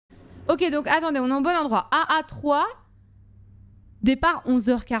Ok, donc attendez, on est au bon endroit. AA3, départ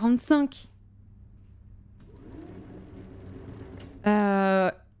 11h45.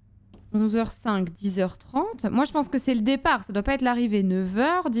 11h05, 10h30. Moi, je pense que c'est le départ. Ça doit pas être l'arrivée.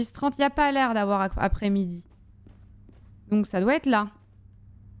 9h, 10h30. Il n'y a pas l'air d'avoir après-midi. Donc, ça doit être là.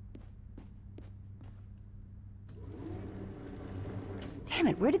 Damn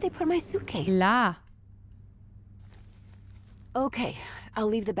it, where did they put my suitcase? Là. Okay, I'll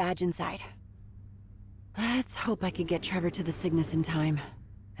leave the badge inside. Let's hope I could get Trevor to the Cygnus in time.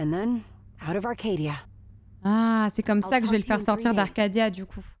 And then, out of Arcadia. Ah, c'est comme ça que je vais le faire sortir d'Arcadia, du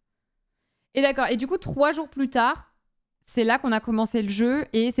coup. Et d'accord. Et du coup, 3 jours plus tard, c'est là qu'on a commencé le jeu.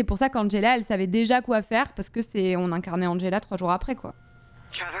 Et c'est pour ça qu'Angela, elle savait déjà quoi faire. Parce que c'est on incarnait Angela 3 jours après, quoi.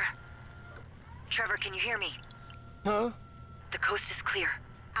 Trevor? Trevor, can you hear me? Huh? The coast is clear.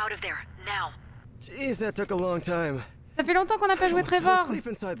 Out of there, now. Jeez, that took a long time. Ça fait longtemps qu'on n'a pas joué Trevor. Sleep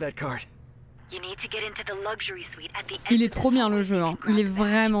inside that cart. You need to get into the luxury suite at the end. Il est trop bien le jeu, hein. Il est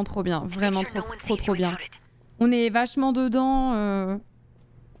vraiment trop bien. Vraiment trop bien. On est vachement dedans.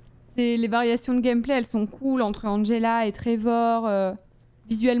 Les variations de gameplay, elles sont cool entre Angela et Trevor.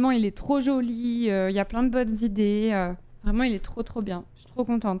 Visuellement, il est trop joli. Il y a plein de bonnes idées. Vraiment, il est trop bien. Je suis trop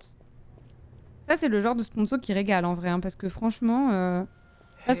contente. Ça, c'est le genre de sponsor qui régale en vrai. Hein, parce que franchement...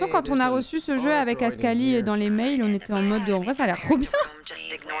 De toute façon, quand on a reçu ce jeu avec Ascali et dans les mails, on était en mode en vrai, ça a l'air trop bien.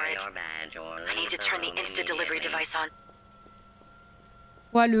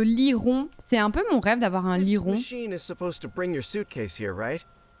 Ouais, le liron. C'est un peu mon rêve d'avoir un liron. Yes.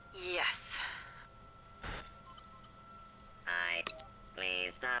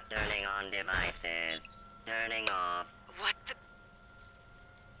 Please stop turning on devices. Turning off. What the...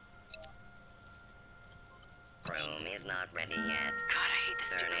 Room is not ready yet. God, I hate this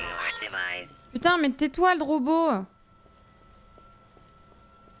stupid Turning robot. off device. Putain, mais tais-toi, le robot.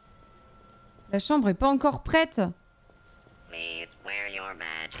 La chambre est pas encore prête. Please wear your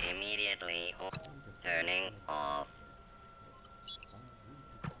badge immediately or turning off.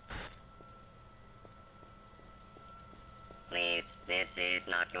 Please, this is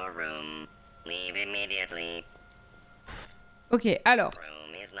not your room. Leave immediately. Ok, alors.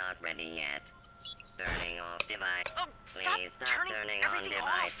 Room is not ready yet. Turning off device. Oh, stop Please stop turning on everything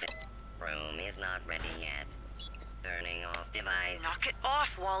device. off. Room is not ready yet. Turning off device. Knock it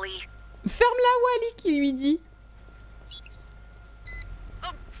off, Wally. Ferme-la, Wally, qui lui dit.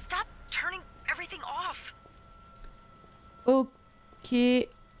 Oh, stop turning everything off. Ok.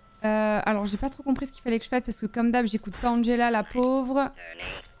 Alors, j'ai pas trop compris ce qu'il fallait que je fasse parce que, comme d'hab, j'écoute pas Angela, la pauvre.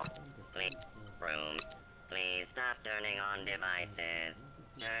 Turning off. Please. Room. Please stop turning on devices.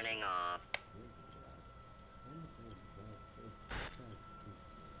 Turning off.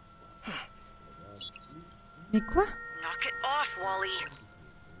 Mais quoi? Knock it off, Wally.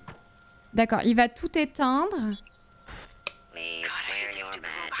 D'accord, il va tout éteindre. Please wear your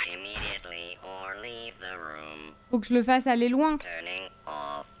badge immediately or leave the room. Faut que je le fasse aller loin. Turning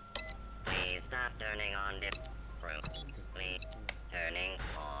off. Please stop turning on the room. Please turning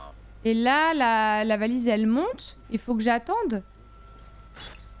off. Et là, la valise, elle monte. Il faut que j'attende.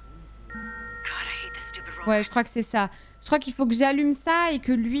 God, I hate this stupid robot. Ouais, je crois que c'est ça. Je crois qu'il faut que j'allume ça et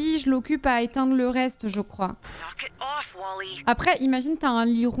que lui, je l'occupe à éteindre le reste, je crois. Knock it off, Wally. Après, imagine, t'as un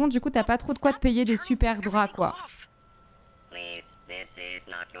lit rond, du coup, t'as pas trop de quoi te payer des super draps, quoi. Please, this is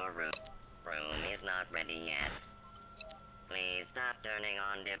not your room. Room is not ready yet. Please stop turning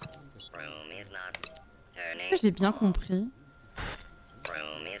on the room is not turning. J'ai bien compris.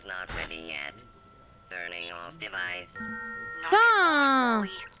 Room is not ready yet. Turning off device. Putain!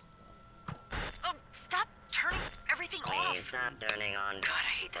 Oh, stop turning everything Please off. stop turning on God, I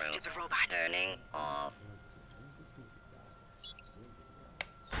hate this room. stupid robot. Turning off.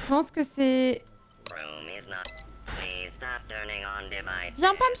 Je pense que c'est... Room is not. Please stop turning on device.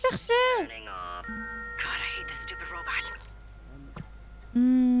 Viens pas me chercher! Turning off. God, I hate this stupid robot.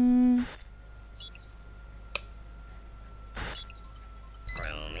 Room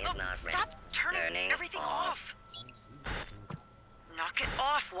is Oh, not ready. stop turning everything off. Knock it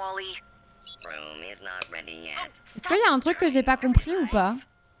off, Wally. Room is not ready yet. Est-ce qu'il y a un truc que j'ai pas compris ou pas?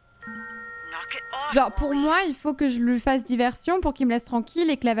 Knock it off, Genre, pour Wally. moi, il faut que je lui fasse diversion pour qu'il me laisse tranquille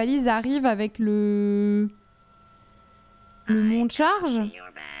et que la valise arrive avec le monte-charge.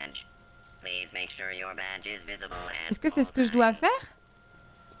 Your badge. Please make sure your badge is visible at Est-ce que c'est ce all que je dois times. faire?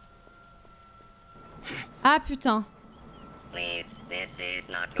 Ah putain. Please, this is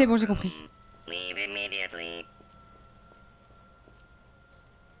not C'est your bon, j'ai room. compris. Leave immediately.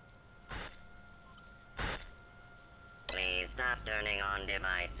 Please stop turning on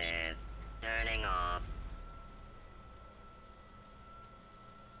devices. Turning off.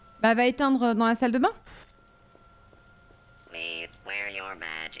 Bah va éteindre dans la salle de bain. Please wear your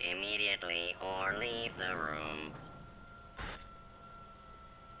badge immediately or leave the room.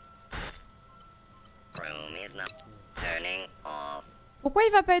 Room is not turning off. Pourquoi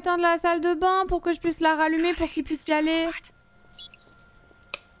il va pas éteindre la salle de bain pour que je puisse la rallumer pour qu'il puisse y aller?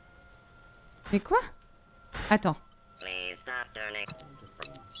 Mais quoi? Attends. Please stop turning.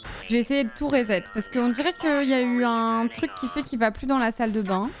 Je vais essayer de tout reset parce qu'on dirait qu'il y a eu un truc qui fait qu'il va plus dans la salle de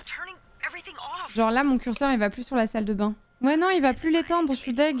bain. Genre là mon curseur il va plus sur la salle de bain. Ouais non il va plus l'éteindre, je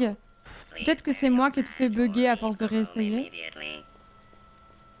suis deg. Peut-être que c'est moi qui ai tout fait bugger à force de réessayer.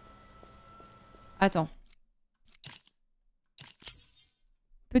 Attends.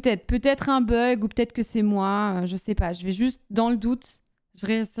 Peut-être un bug ou peut-être que c'est moi, je sais pas. Je vais juste dans le doute, je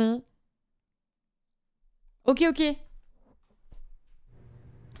réessaye. Ok.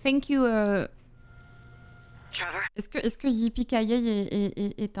 Thank you. Est-ce que Yippee Kaye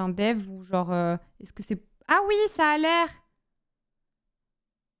est un dev ou genre est-ce que c'est... Ah oui, ça a l'air.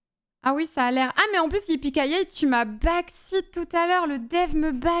 Ah oui, ça a l'air. Ah mais en plus Yippee Kaye, tu m'as backseat tout à l'heure. Le dev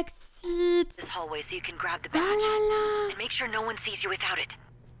me backseat. Oh là là.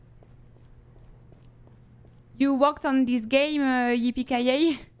 You worked on this game, Yippee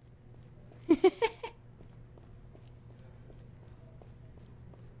Kaye.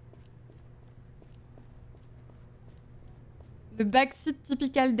 Le backseat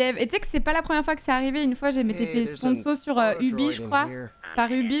typical dev. Et tu sais que c'est pas la première fois que c'est arrivé. Une fois, j'ai m'étais fait sponsor sur Ubi, je crois.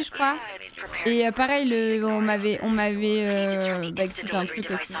 Par Ubi, je crois. Et pareil, on m'avait backseat un truc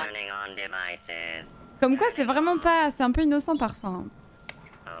aussi. Comme quoi, c'est vraiment pas... C'est un peu innocent parfois.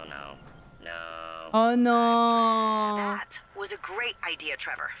 Oh non. That was a great idea,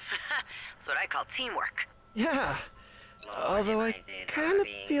 Trevor. That's what I call teamwork. Yeah. Although I kind of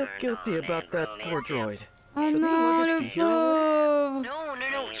feel guilty about that poor droid. Oh non, le pauvre. No.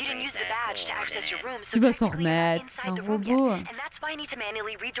 You didn't use the badge to access your room, so Il va s'en technically I'm remettre. inside the Un room yet. robot. And that's why I need to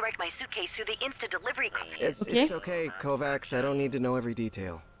manually redirect my suitcase through the Insta delivery company. It's okay, Kovacs. I don't need to know every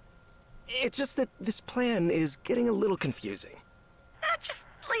detail. It's just that this plan is getting a little confusing. Just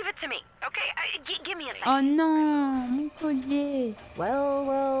leave it to me, okay? Give me a second. Oh non, mon collier.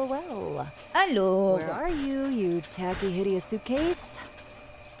 Well. Allô. Where are you, you tacky, hideous suitcase?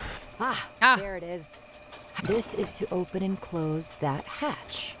 Ah, there it is. This is to open and close that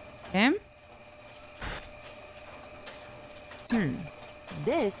hatch. Okay.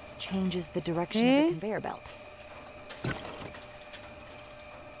 This changes the direction of the conveyor belt.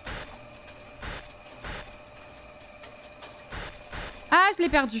 Ah, je l'ai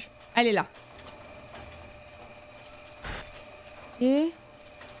perdu. Elle est là. Et...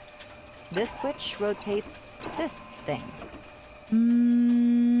 This switch rotates this thing.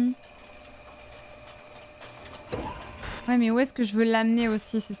 Ouais, mais où est-ce que je veux l'amener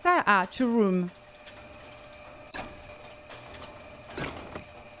aussi? C'est ça? Ah, to room.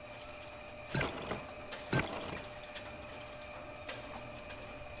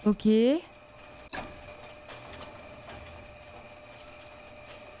 Ok.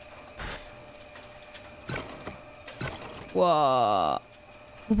 Wow.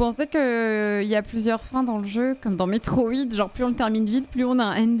 Vous pensez qu'il y a plusieurs fins dans le jeu, comme dans Metroid, genre plus on le termine vite, plus on a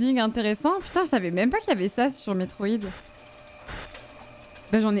un ending intéressant? Putain, je savais même pas qu'il y avait ça sur Metroid.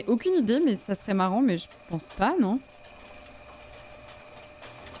 Bah j'en ai aucune idée, mais ça serait marrant, mais je pense pas, non?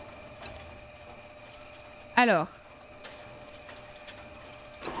 Alors...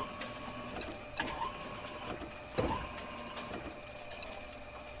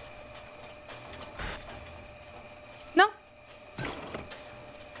 Non!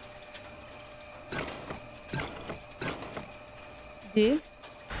 D.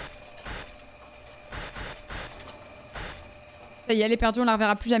 Ça y est, elle est perdue, on la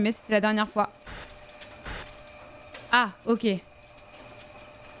reverra plus jamais, c'était la dernière fois. Ah, ok. Et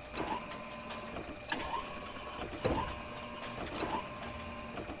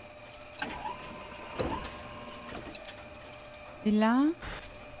là...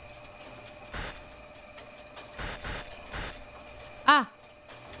 Ah!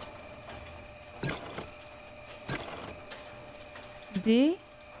 D...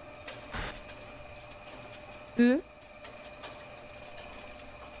 E...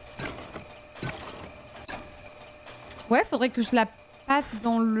 Ouais, faudrait que je la passe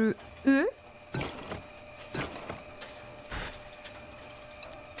dans le E.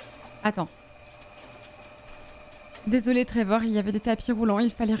 Attends. Désolé Trevor, il y avait des tapis roulants,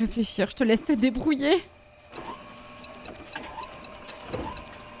 il fallait réfléchir. Je te laisse te débrouiller.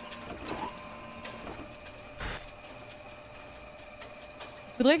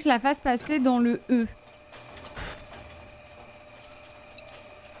 Faudrait que je la fasse passer dans le E.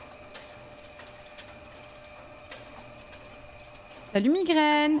 Salut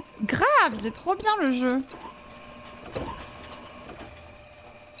migraine. Grave, il est trop bien le jeu.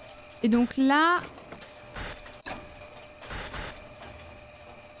 Et donc là...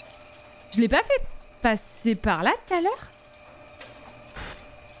 Je l'ai pas fait passer par là tout à l'heure?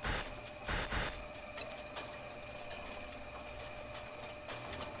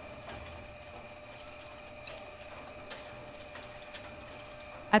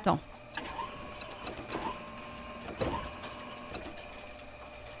 Attends.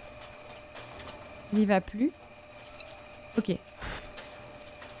 Il y va plus. Ok.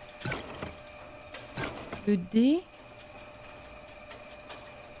 Le dé.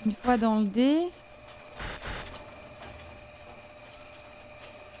 Une fois dans le dé.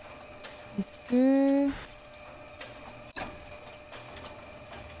 Est-ce que...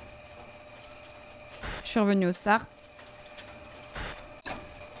 Je suis revenue au start.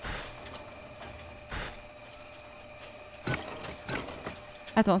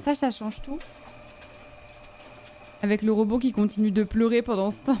 Attends, ça change tout. Avec le robot qui continue de pleurer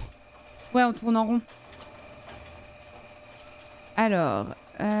pendant ce temps. Ouais, on tourne en rond. Alors...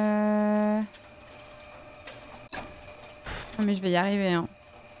 Non mais je vais y arriver, hein.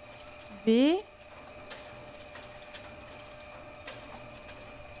 B...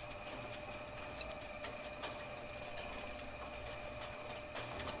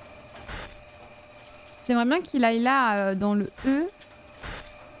 J'aimerais bien qu'il aille là, dans le E.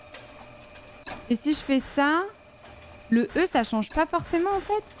 Et si je fais ça, le E, ça change pas forcément en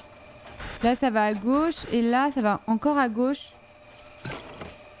fait. Là, ça va à gauche et là, ça va encore à gauche.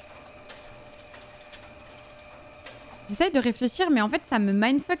 J'essaye de réfléchir, mais en fait, ça me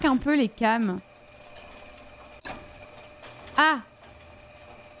mindfuck un peu les cams. Ah!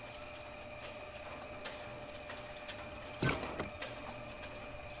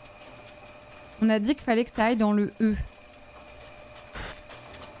 On a dit qu'il fallait que ça aille dans le E.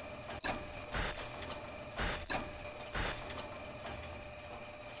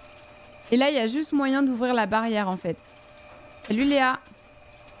 Et là, il y a juste moyen d'ouvrir la barrière, en fait. Salut Léa.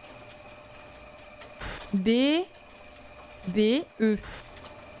 B. B. E.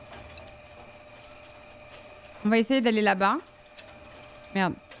 On va essayer d'aller là-bas.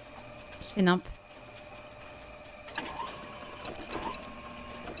 Merde. Je fais nimp.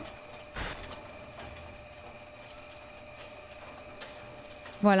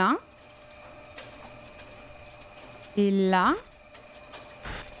 Voilà. Et là...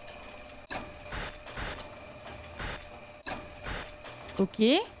 Ok.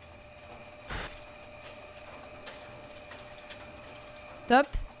 Stop.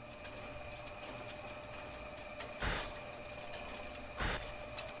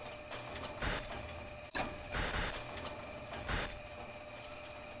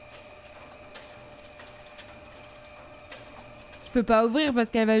 Je peux pas ouvrir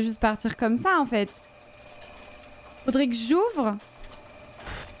parce qu'elle va juste partir comme ça en fait. Faudrait que j'ouvre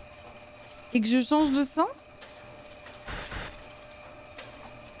et que je change de sens.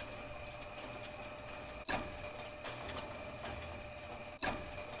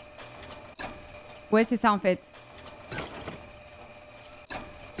 Ouais, c'est ça en fait.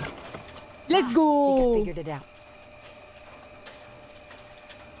 Let's go! Tada!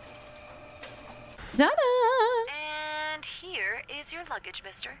 And here is your luggage,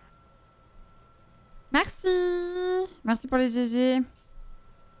 mister. Merci! Merci pour les GG.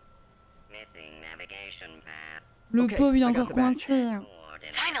 Le pauvre, il est encore coincé.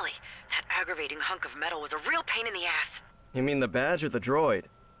 Finally! That aggravating hunk of metal was a real pain in the ass. You mean the badge or the droid?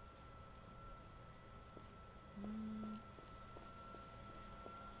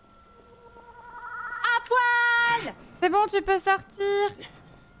 À poil! C'est bon, tu peux sortir.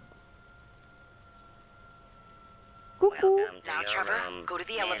 Coucou. Now, Trevor, go to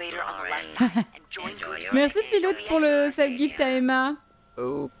the elevator on the left side and join groups. Merci Philout pour le sub-gift à Emma.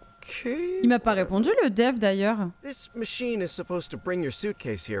 Okay. Il m'a pas répondu le dev d'ailleurs. This machine is supposed to bring your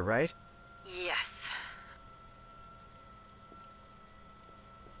suitcase here, right? Yes.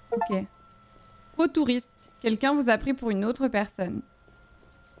 Ok. Faux touriste. Quelqu'un vous a pris pour une autre personne.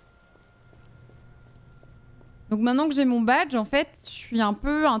 Donc maintenant que j'ai mon badge, en fait, je suis un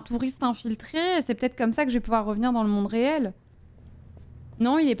peu un touriste infiltré. Et c'est peut-être comme ça que je vais pouvoir revenir dans le monde réel.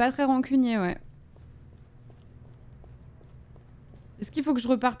 Non, il est pas très rancunier, ouais. Est-ce qu'il faut que je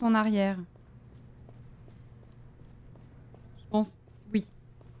reparte en arrière? Je pense... oui.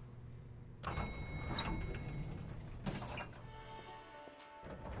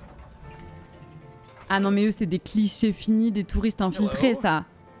 Ah non mais eux c'est des clichés finis des touristes infiltrés ça.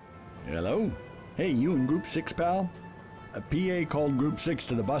 Hello. Hey, you in group 6, pal? A PA called Group 6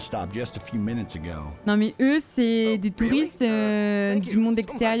 to the bus stop just a few minutes ago. Non mais eux, c'est des touristes du monde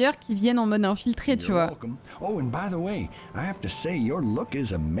extérieur qui viennent en mode infiltré, tu vois. Oh, and by the way, I have to say, your look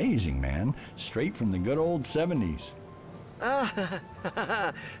is amazing, man. Straight from the good old 70s.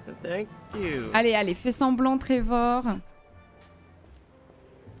 Thank you. Allez, allez, fais semblant, Trevor.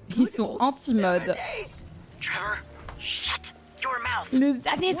 Ils sont anti-mode. Trevor, shut your mouth. Les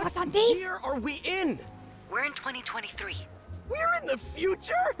années 70. Where are we in? We're in 2023. We're in the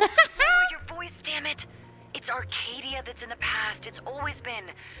future? Lower your voice, damn it. It's Arcadia that's in the past. It's always been.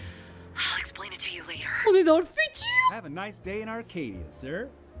 I'll explain it to you later. On est dans le futur. Have a nice day in Arcadia, sir.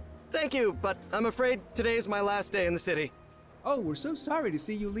 Thank you, but I'm afraid today's my last day in the city. Oh, we're so sorry to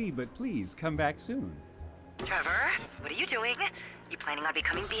see you leave, but please come back soon. Trevor, what are you doing? You planning on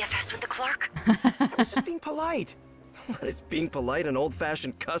becoming BFFs with the clerk? I was just being polite. What, is being polite an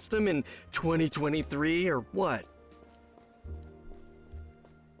old-fashioned custom in 2023 or what?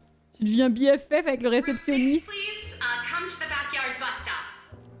 Tu deviens BFF avec le réceptionniste.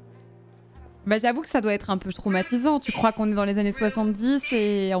 Bah j'avoue que ça doit être un peu traumatisant. Tu crois qu'on est dans les années 70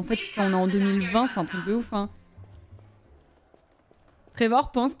 et en fait on est en 2020, c'est un truc de ouf. Hein.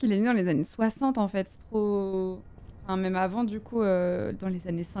 Trevor pense qu'il est né dans les années 60 en fait. C'est trop... Enfin, même avant du coup, dans les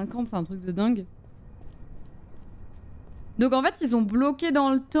années 50, c'est un truc de dingue. Donc en fait ils ont bloqué dans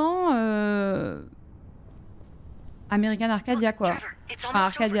le temps American Arcadia quoi. Enfin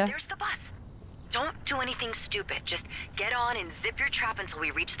Arcadia.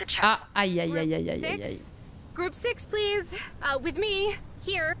 Ah aïe aïe aïe aïe aïe aïe. Group 6 please. With me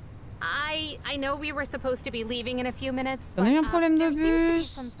here. I know we were supposed to be leaving in a few minutes, but on a eu un problème de there seems to be bus.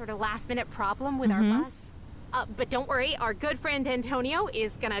 some sort of last-minute problem with our bus. But don't worry, our good friend Antonio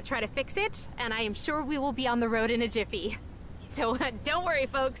is gonna try to fix it, and I am sure we will be on the road in a jiffy. So don't worry,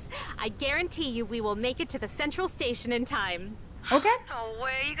 folks. I guarantee you we will make it to the central station in time. Ok. No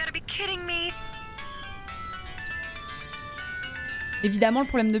way, you gotta be kidding me. Évidemment le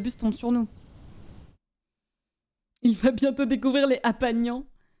problème de bus tombe sur nous. Il va bientôt découvrir les apagnants.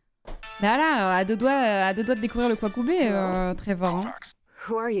 Là là, à deux doigts de découvrir le Coucou, Trevor. Hein.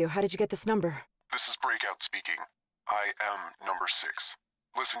 Who are you? How did you get this number? This is Breakout speaking. I am number 6.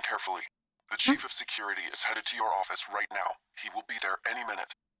 Listen carefully. The chief of security is headed to your office right now. He will be there any minute.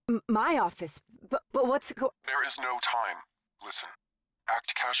 My office? But what's... There is no time. Listen.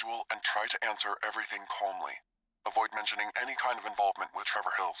 Act casual and try to answer everything calmly. Avoid mentioning any kind of involvement with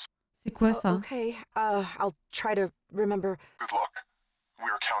Trevor Hills. C'est quoi ça? Okay, I'll try to remember. Good luck.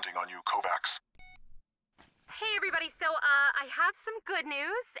 We're counting on you, Kovacs. Hey everybody, so I have some good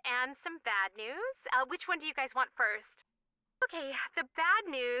news and some bad news. Which one do you guys want first? Okay, the bad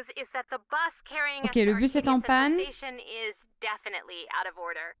news is that the bus carrying us to le bus est en panne. station is definitely out of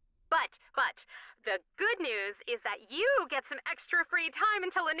order. But the good news is that you get some extra free time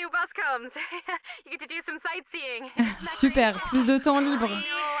until a new bus comes. You get to do some sightseeing. Super, plus de temps libre.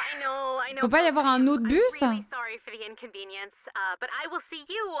 I know. Peut pas y avoir un autre bus? I'm really sorry for the inconvenience, but I will see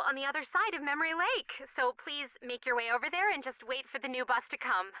you on the other side of Memory Lake. So please make your way over there and just wait for the new bus to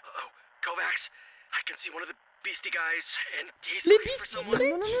come. Oh, Kovacs, I can see one of the beastie guys, and he's Les looking for beastie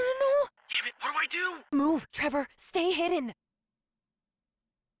someone. No. Damn it, what do I do? Move, Trevor. Stay hidden.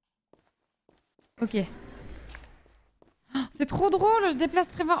 Ok. Oh, c'est trop drôle, je déplace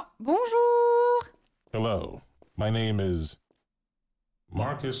Trevor. Bonjour. Hello, my name is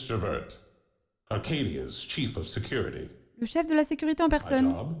Marcus Javert, Arcadia's chief of security. Le chef de la sécurité en My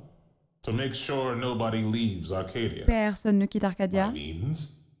personne. job? To make sure nobody leaves Arcadia. Personne ne quitte Arcadia. My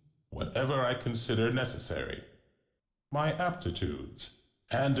means? Whatever I consider necessary. My aptitudes?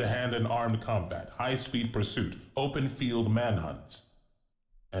 Hand-to-hand and armed combat, high-speed pursuit, open-field manhunts.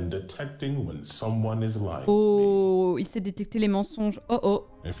 And detecting when someone is lying to Oh, il sait détecter les mensonges. Oh oh.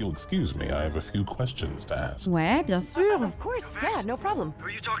 me. If you'll excuse me, I have a few questions to ask. Ouais, bien sûr. Of course, yeah, no problem. Who are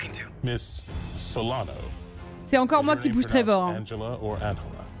you talking to? Miss Solano. C'est encore Is moi your qui name bouge Trevor. pronounced Hein. Angela or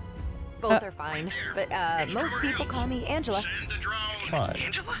Angela? Both are fine, but most people call me Angela. Fine.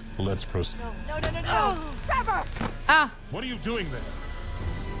 Angela? Let's proceed. No. Trevor! Ah, What are you doing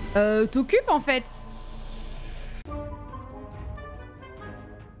there? t'occupes en fait.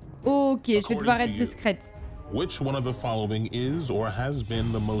 Ok, je vais devoir être discrète. Which one of the following is or has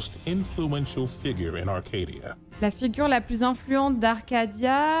been the most influential figure in Arcadia? La figure la plus influente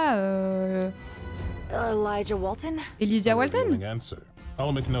d'Arcadia, Elijah Walton? Elijah Walton. Revealing answer.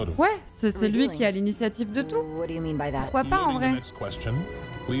 I'll make note of it. Ouais, c'est lui qui a l'initiative de tout. What do you mean by that? Pourquoi pas en Loading the vrai? next question.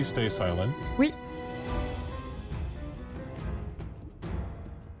 Please stay silent. Oui.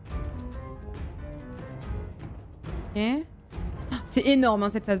 Ok. C'est énorme hein,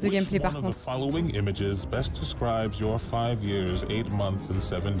 cette phase de gameplay par One of contre. the following images best describes your 5 years, 8 months and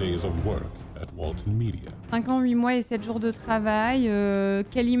 7 days of work at Walt Media. 5 ans, 8 mois et 7 jours de travail.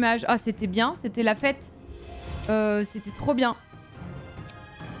 Quelle image? Ah, c'était bien, c'était la fête. C'était trop bien.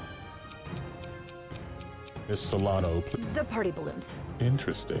 Miss Solano. The party balloons.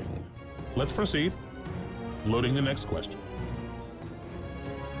 Interesting. Let's proceed. Loading the next question.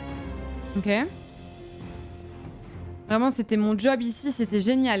 Ok. Vraiment, c'était mon job ici, c'était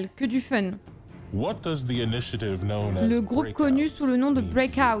génial, que du fun. What does the initiative known as Le groupe connu sous le nom de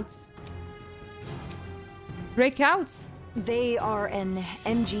Breakout. Breakout? They are an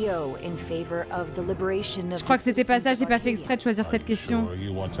NGO in favor of the liberation of. Je crois que c'était pas ça, j'ai pas fait exprès de choisir cette question. Sure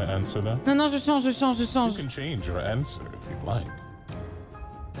you want to answer that? Non, non, je change. You can change your answer if you'd like.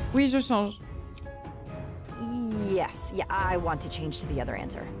 Oui, je change. Yes, yeah, I want to change to the other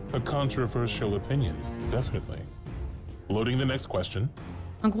answer. A controversial opinion, definitely. Loading the next question.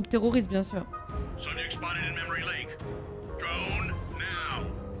 Un groupe terroriste, bien sûr. Subject spotted in Memory Lake. Drone now.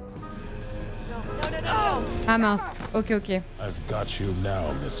 Ah mince, ok. I've got you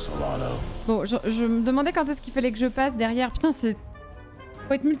now, Miss Solano. Bon, je me demandais quand est-ce qu'il fallait que je passe derrière. Putain, c'est...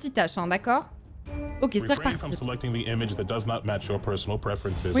 Faut être multitâche, hein, d'accord? Ok, c'est Refrain from reparti. selecting the image that does not match your personal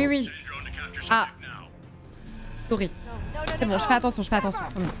preferences. Oui. Ah. Sorry. C'est bon, je fais attention.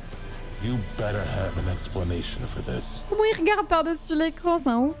 You better have an explanation for this. Comment il regarde par-dessus l'écran? C'est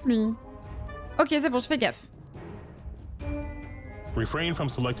un ouf, lui. Ok, c'est bon, je fais gaffe. Refrain from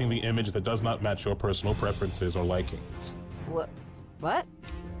selecting the image that does not match your personal preferences or likings. What?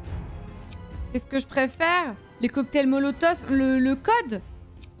 Qu'est-ce que je préfère? Les cocktails Molotov, le code?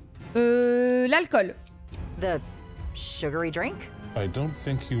 L'alcool. The sugary drink? I don't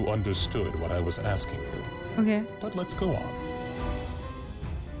think you understood what I was asking you. Ok. But let's go on.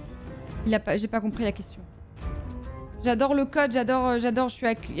 J'ai pas compris la question. J'adore le code, j'adore, je suis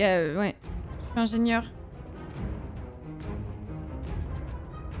ouais, je suis ingénieur.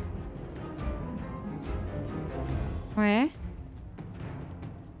 Ouais.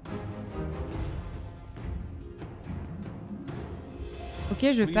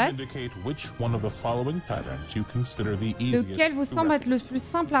 Ok, je passe. Lequel vous semble être le plus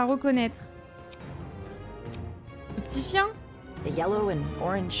simple à reconnaître? Le petit chien? The yellow and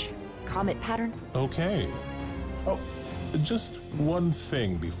orange comet pattern? Okay. Oh, just one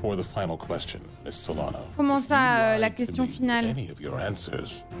thing before the final question, Miss Solano. Comment ça, la question finale? Any of your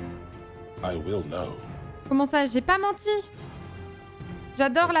answers, I will know. Comment ça, j'ai pas menti?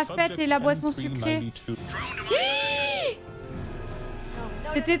 J'adore la fête et la boisson sucrée.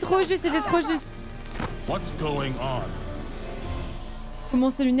 C'était trop juste, What's going on? Comment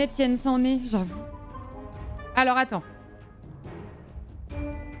ces lunettes tiennent ça en nez, j'avoue. Alors attends.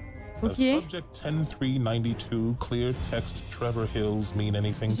 Ok.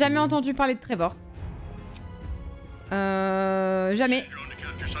 Jamais entendu parler de Trevor. Jamais.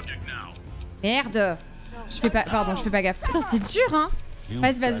 Merde. Je fais pas gaffe. Putain, c'est dur, hein.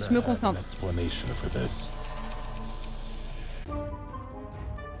 Vas-y, je me concentre.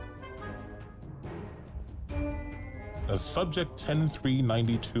 Does subject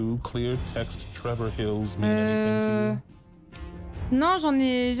 10392 clear text Trevor Hills mean anything to you? Non, j'en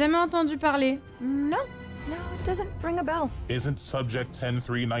ai jamais entendu parler. No, it doesn't ring a bell. Isn't subject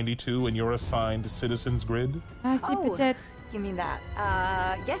 10392 in your assigned citizens grid? Ah, si, peut-être. You mean that?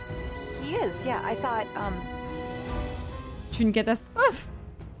 Yes, he is. Yeah, I thought, Je suis une catastrophe.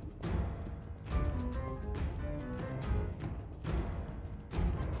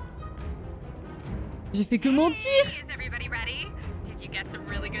 J'ai fait que mentir. Is everybody ready? Did you get some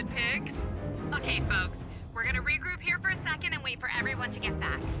really good pics? Okay, folks. We're gonna regroup here for a second and wait for everyone to get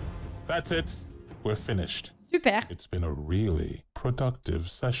back. That's it. We're finished. Super. It's been a really productive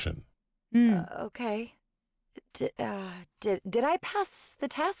session. Okay. Did I pass the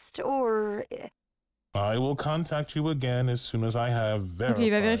test or? I will contact you again as soon as I have verified. Ok,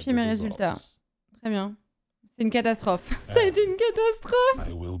 il va vérifier mes résultats. Très bien. C'est une catastrophe. Ça a été une catastrophe.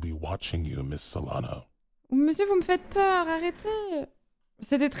 I will be watching you, Miss Solano. Monsieur, vous me faites peur, arrêtez.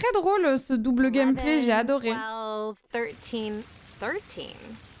 C'était très drôle ce double gameplay, j'ai adoré. 12, 13.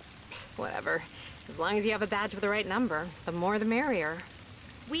 Whatever. As long as you have a badge with the right number, the more the merrier.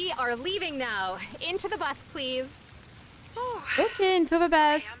 We are leaving now. Into the bus, please. Ok, into the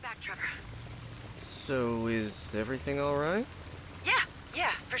bus. I'm back, Trevor. So, is everything alright?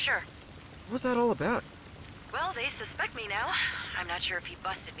 Yeah, for sure. What's that all about? Well, they suspect me now. I'm not sure if he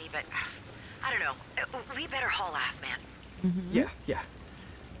busted me, but I don't know. We better haul ass, man. Yeah.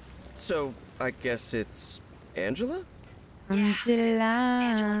 So, I guess it's Angela? Angela.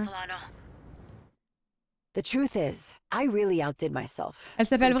 Angela Solano. The truth is, I really outdid myself. Elle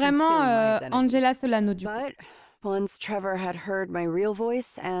s'appelle vraiment Angela Solano du coup. But once Trevor had heard my real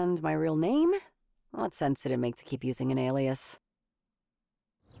voice and my real name, what sense did it make to keep using an alias?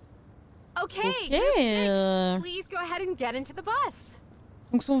 Okay. Please go ahead and get into the bus.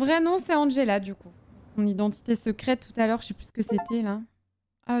 Donc son vrai nom c'est Angela du coup. Son identité secrète tout à l'heure, je sais plus ce que c'était là.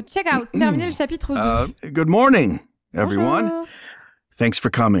 Check out, terminé le chapitre 2. Good morning, everyone. Bonjour. Thanks for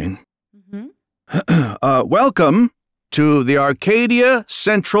coming. Welcome to the Arcadia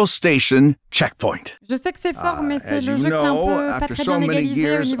Central Station checkpoint. Je sais que c'est fort, mais c'est As le you jeu qui est un know, peu pas after très so bien many égalisé au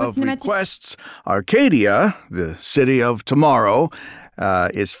years niveau of cinématique. requests, Arcadia, the city of tomorrow,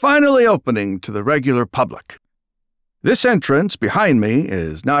 is finally opening to the regular public. This entrance behind me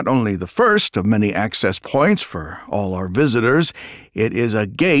is not only the first of many access points for all our visitors, it is a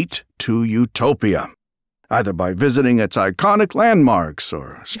gate to Utopia. Either by visiting its iconic landmarks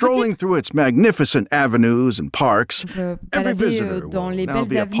or strolling through its magnificent avenues and parks, every visitor will now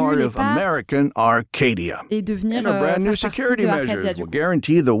be a part of American Arcadia. And our brand new security measures will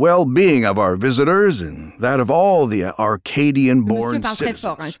guarantee the well-being of our visitors and that of all the Arcadian-born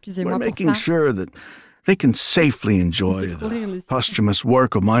citizens. We're making sure that they can safely enjoy the posthumous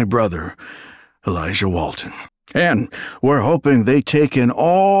work of my brother, Elijah Walton. And we're hoping they take in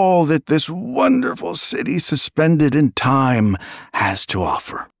all that this wonderful city suspended in time has to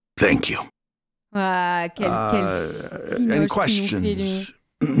offer. Thank you. Ah, Any questions?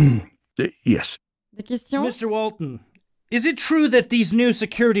 Yes. Des questions? Mr. Walton, is it true that these new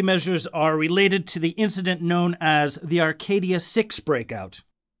security measures are related to the incident known as the Arcadia 6 breakout?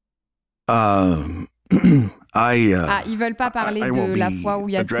 Ils veulent pas parler de la fois où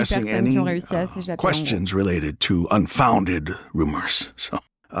il y a 6 personnes qui ont réussi à s'échapper. Questions related to unfounded rumors. So,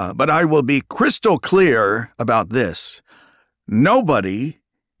 but I will be crystal clear about this. Nobody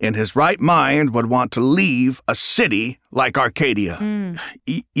in his right mind would want to leave a city like Arcadia.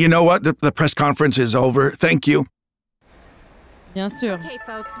 You know what? The press conference is over. Thank you. Bien sûr. Okay,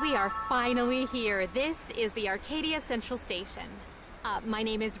 folks, we are finally here. This is the Arcadia Central Station. My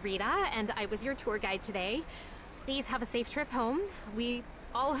name is Rita, and I was your tour guide today. Please have a safe trip home. We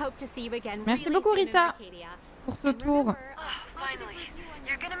all hope to see you again. Merci beaucoup, Rita, pour ce tour. Finally,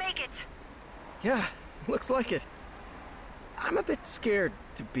 you're gonna make it. Yeah, looks like it. I'm a bit scared,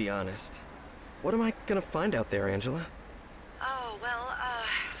 to be honest. What am I gonna find out there, Angela? Oh, well,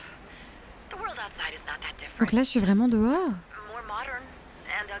 the world outside is not that different. Donc là, je suis vraiment dehors. More modern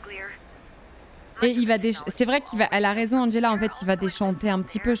and uglier. Et il va c'est vrai elle a raison Angela, en fait il va déchanter un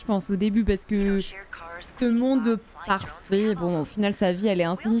petit peu je pense au début parce que ce monde parfait, bon au final sa vie elle est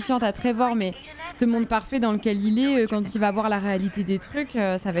insignifiante à Trevor, mais ce monde parfait dans lequel il est, quand il va voir la réalité des trucs,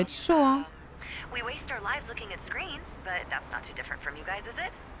 ça va être chaud hein.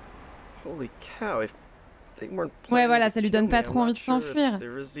 Holy cow, if they weren't ouais voilà, ça lui donne pas trop envie de s'enfuir.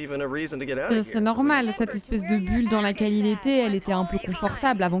 C'est normal, cette espèce de bulle dans laquelle il était, elle était un peu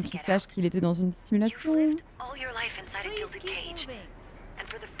confortable avant qu'il sache qu'il était dans une simulation.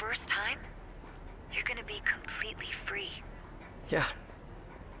 Yeah,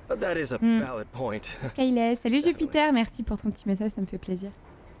 that is a valid point. Kayla, salut Jupiter, merci pour ton petit message, ça me fait plaisir.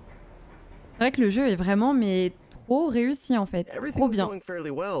 C'est vrai que le jeu est vraiment mais trop réussi en fait, trop bien.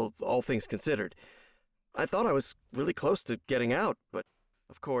 I thought I was really close to getting out, but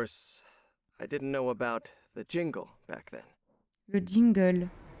of course, I didn't know about the jingle back then. Le jingle.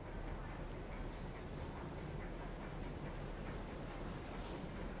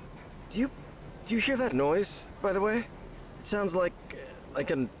 Do you hear that noise, by the way? It sounds like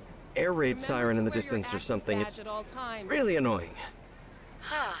an air raid siren in the distance or something. It's really annoying.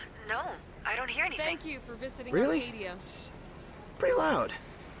 Huh, no, I don't hear anything. Thank you for visiting Really? Arcadia. It's pretty loud.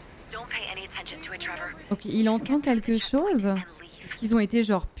 Don't pay any attention to it, Trevor. Ok, il entend quelque chose. Est-ce qu'ils ont été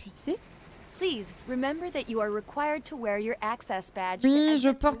genre pucés? Please remember that you are required to wear your access badge. Oui,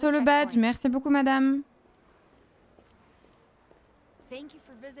 je porte le badge. Merci beaucoup, madame. Thank you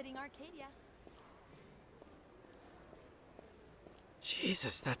for visiting Arcadia.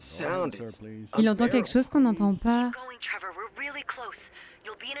 Jesus, that sound. Il entend quelque chose qu'on n'entend pas.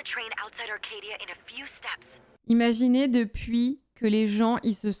 Imaginez depuis que les gens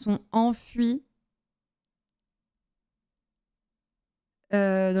ils se sont enfuis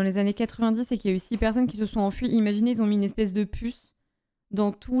dans les années 90 et qu'il y a eu 6 personnes qui se sont enfuies. Imaginez, ils ont mis une espèce de puce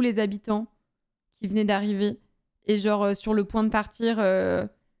dans tous les habitants qui venaient d'arriver. Et genre, sur le point de partir,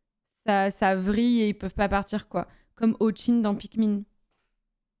 ça vrille et ils peuvent pas partir, quoi. Comme Ho-Chin dans Pikmin.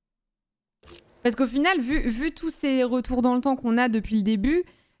 Parce qu'au final, vu tous ces retours dans le temps qu'on a depuis le début,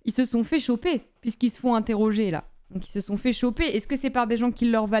 ils se sont fait choper, puisqu'ils se font interroger, là. Donc ils se sont fait choper. Est-ce que c'est par des gens qui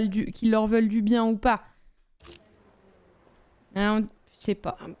leur veulent du bien ou pas? Je sais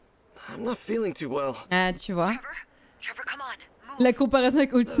pas. I'm not feeling too well. Ah, tu vois. Trevor, come on. La comparaison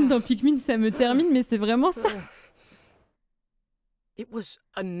avec Ultia dans Pikmin, ça me termine, mais c'est vraiment ça. It was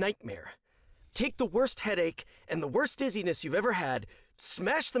a nightmare. Take the worst headache and the worst dizziness you've ever had,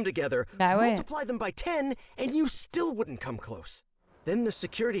 smash them together, multiply them by 10, and you still wouldn't come close. Then the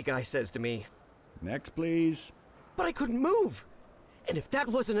security guy says to me, "Next, please." But I couldn't move. And if that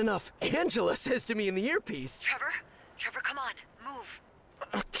wasn't enough, Angela says to me in the earpiece, Trevor, come on, move.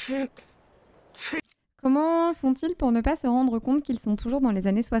 I can't. Comment font-ils pour ne pas se rendre compte qu'ils sont toujours dans les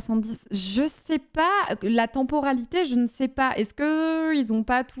années 70? Je sais pas. La temporalité, je ne sais pas. Est-ce qu'ils ont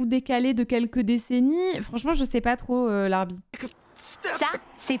pas tout décalé de quelques décennies? Franchement, je sais pas trop, Larbi. Ça,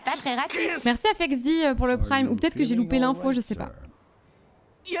 c'est pas très Ratus. Merci à FXD pour le Prime. Ou peut-être que j'ai loupé l'info, je sais pas.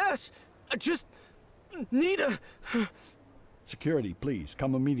 Yes, I just need a... Security, please,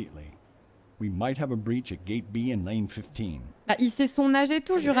 come immediately. We might have a breach at Gate B and Lane 15. Bah, il sait son âge et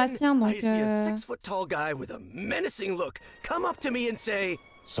tout, Jurassien, donc... I see a 6-foot-tall guy with a menacing look come up to me and say...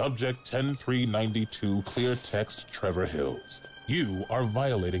 Subject 10392, clear text, Trevor Hills. You are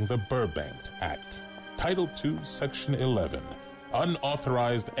violating the Burbank Act. Title 2, Section 11.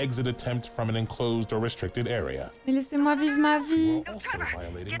 Unauthorized exit attempt from an enclosed or restricted area. Mais laissez-moi vivre ma vie. No, Trevor,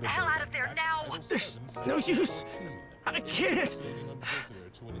 get the hell out of there now. There's no use. I can't.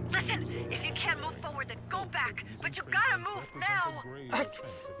 Listen, if you can't move forward, then go back. But you gotta move now.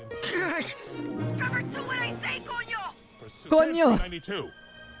 Trevor, do what I say, coño. Coño. 10392.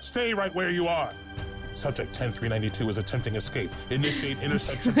 Stay right where you are. Subject 10392 is attempting escape. Initiate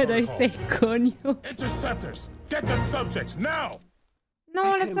interception protocol. What did I say, coño? Interceptors, get the subject now.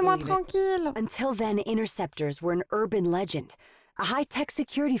 Non, laissez-moi tranquille. Until then, interceptors were an urban legend. A high-tech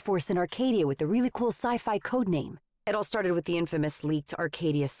security force in Arcadia with a really cool sci-fi code name. It all started with the infamous leaked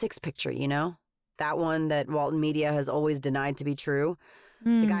Arcadia 6 picture, you know? That one that Walt Media has always denied to be true.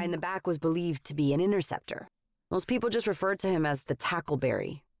 The guy in the back was believed to be an interceptor. Most people just referred to him as the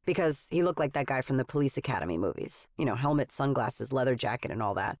Tackleberry, because he looked like that guy from the Police Academy movies. You know, helmet, sunglasses, leather jacket, and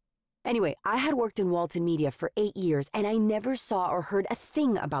all that. Anyway, I had worked in Walton Media for 8 years, and I never saw or heard a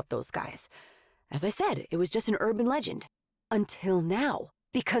thing about those guys. As I said, it was just an urban legend. Until now,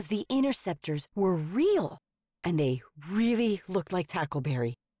 because the interceptors were real. And they really looked like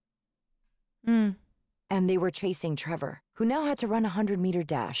Tackleberry. And they were chasing Trevor, who now had to run a 100-meter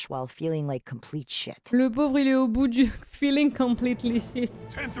dash while feeling like complete shit. Le pauvre, il est au bout du feeling completely shit.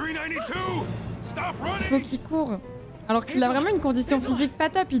 10392! Stop running! Faut qu'il court. Alors qu'il a vraiment une condition physique pas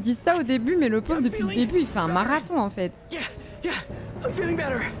top. Ils disent ça au début, mais le pauvre, depuis le début, il fait un marathon en fait. Yeah, I'm feeling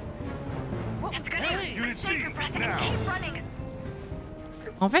better. That's good news. But save your breath and keep running.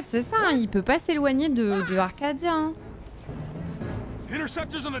 En fait, c'est ça, hein, il peut pas s'éloigner de Arcadia. Hein.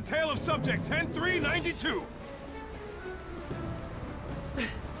 Interceptors on the tail of subject 10392.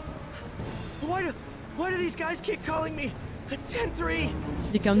 Why do these guys keep calling me 103?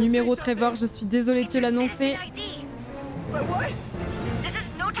 J'ai qu'un numéro, Trevor, je suis désolée de te l'annoncer. What? This is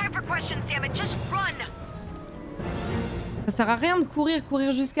no time for questions, damn it. Just run. Ça sert à rien de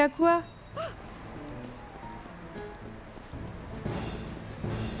courir jusqu'à quoi?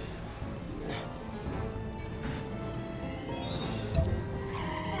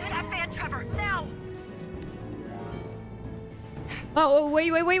 Oh, wait.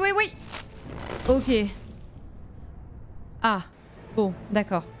 Ok. Ah, bon,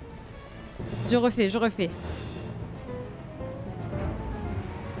 d'accord. Je refais.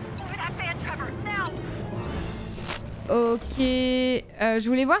 Ok. Je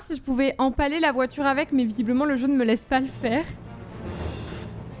voulais voir si je pouvais empaler la voiture avec, mais visiblement le jeu ne me laisse pas le faire.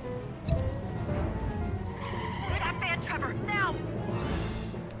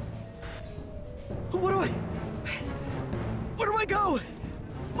 Where do I go?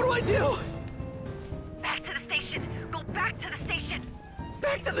 What do I do? Back to the station. Go back to the station.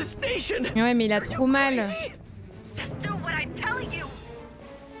 Back to the station. Ouais, mais il a trop mal. Just do what I'm telling you.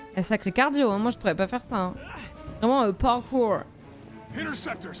 Un sacré cardio, hein. Moi je pourrais pas faire ça. Hein. Vraiment parkour.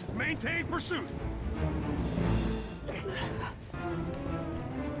 Interceptors, maintain pursuit.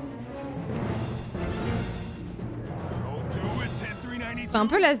 C'est un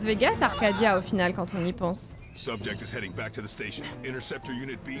peu Las Vegas, Arcadia au final quand on y pense. Subject is heading back to the station. Interceptor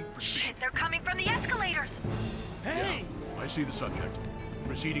unit B. Shit, they're coming from the escalators. Hey! Yeah, I see the subject.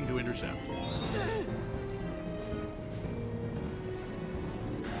 Proceeding to intercept.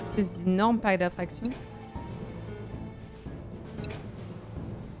 C'est un énorme parc d'attractions.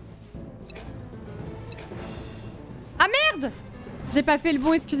 Ah merde! J'ai pas fait le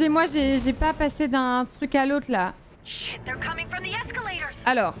bon, excusez-moi, j'ai pas passé d'un truc à l'autre là. Shit, they're coming from the escalators.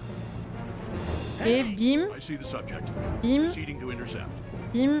 Alors. Et bim. Bim.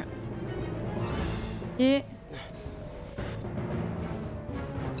 Bim. Et...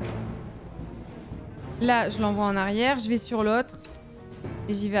 Là, je l'envoie en arrière. Je vais sur l'autre.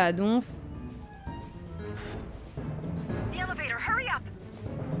 Et j'y vais à donf.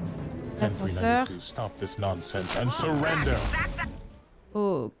 L'ascenseur.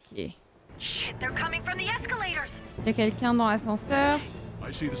 Ok. Il y a quelqu'un dans l'ascenseur.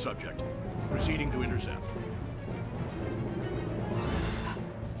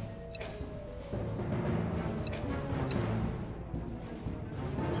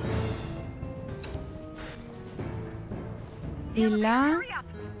 Et là...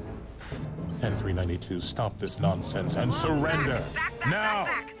 10392, stop this nonsense and surrender. Now!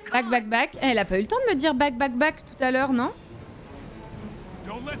 Back, back, back. Elle a pas eu le temps de me dire back, back, back tout à l'heure, non?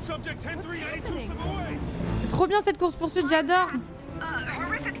 C'est trop bien cette course-poursuite, j'adore.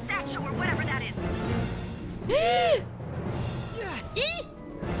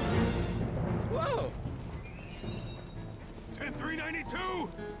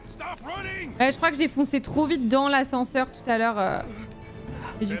 Je crois que j'ai foncé trop vite dans l'ascenseur tout à l'heure.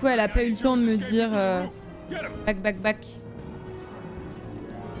 Et du coup, elle a pas eu le temps de me dire back, back, back.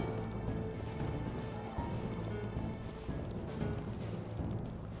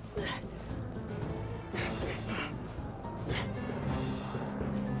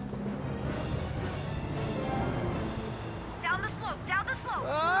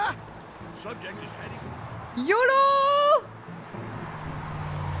 YOLO!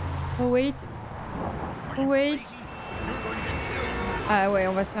 Oh wait. Oh wait. Ah ouais,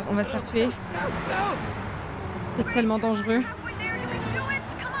 on va se faire tuer. C'est tellement dangereux.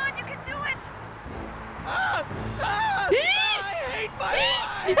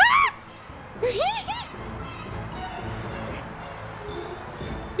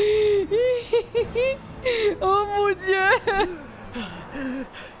 Oh mon Dieu!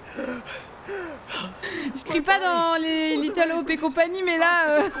 Je crie pas dans les Little Hope et compagnie, mais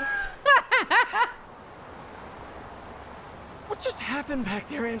là... What just happened back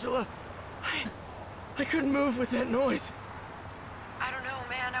there, Angela? I couldn't move with that noise. I don't know,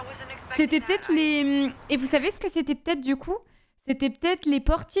 man. I wasn't expecting. C'était peut-être les... Et vous savez ce que c'était peut-être du coup? C'était peut-être les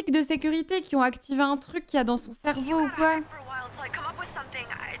portiques de sécurité qui ont activé un truc qu'il y a dans son cerveau ou quoi?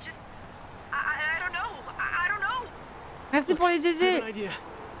 Merci pour les GG.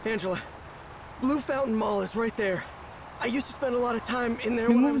 Angela, Blue Fountain Mall is right there. I used to spend a lot of time in there.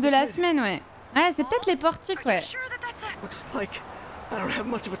 Le move de la semaine, ouais. Ouais, c'est peut-être les portiques, ouais. Looks like I don't have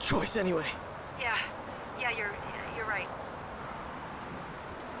much of a choice anyway. Yeah, you're right.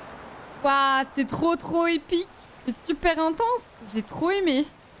 Waouh, c'était trop épique. C'est super intense. J'ai trop aimé.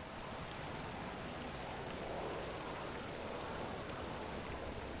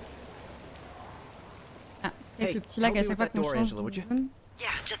 Ah, avec le petit lag à chaque fois qu'on change.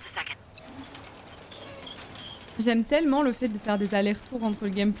 J'aime tellement le fait de faire des allers-retours entre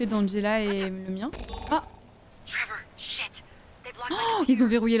le gameplay d'Angela et le mien. Ah! Oh, ils ont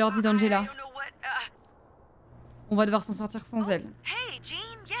verrouillé l'ordi d'Angela. On va devoir s'en sortir sans elle.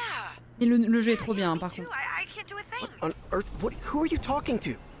 Et le jeu est trop bien, par contre.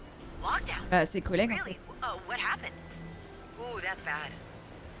 Bah, ses collègues, en fait.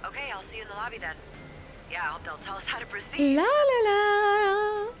 La la la!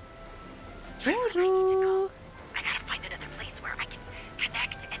 Bonjour!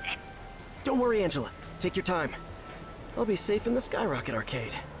 Don't worry, Angela. Take your time. I'll be safe in the Skyrocket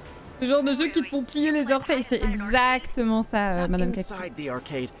Arcade. Ce genre de jeu qui te font plier les orteils, c'est exactement ça, Madame Kaki. Inside the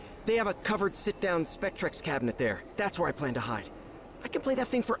arcade, they have a covered sit-down Spectrex cabinet there. That's where I plan to hide. I can play that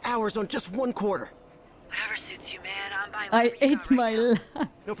thing for hours on just one quarter. Whatever suits you, man. I'm buying. I ate my life.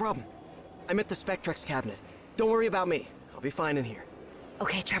 No problem. I'm at the Spectrex cabinet. Don't worry about me. I'll be fine in here.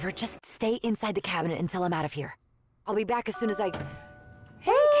 Okay, Trevor, just stay inside the cabinet until I'm out of here. I'll be back as soon as I...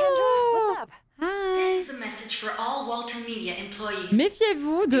 Hey, Kendra, what's up? Hi. This is a message for all Walton Media employees.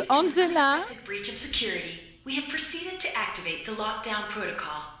 Méfiez-vous de Angela. Breach of security. We have proceeded to activate the lockdown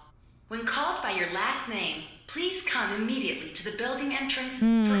protocol. When called by your last name, please come immediately to the building entrance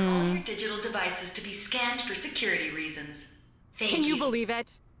for all your digital devices to be scanned for security reasons. Can you believe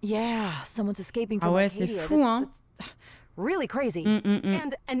it? Yeah, someone's escaping from Arcadia. C'est fou, hein? That's really crazy.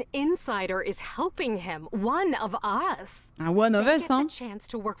 And an insider is helping him, one of us. One of us, hein? Chance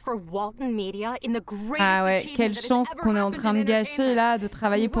to work for Walton Media in the greatest Ah ouais, quelle chance qu'on est en train de gâcher là, de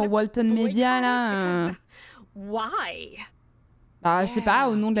travailler pour Walton Media là. Why? Bah, je sais pas,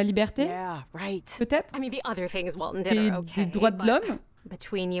 au nom de la liberté. Yeah, right. Peut-être. I mean, the other things Walton did are okay. Des droits de l'homme.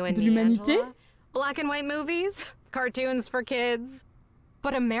 Between you and de l'humanité. Black and white movies, cartoons for kids.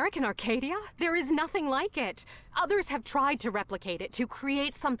 But American Arcadia? There is nothing like it. Others have tried to replicate it, to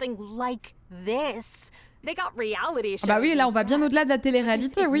create something like this. They got reality shows. Ah bah oui, là on va bien au-delà de la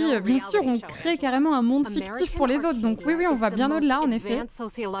télé-réalité. Oui, bien sûr, on crée carrément un monde fictif pour les autres. Donc oui, on va bien au-delà en effet.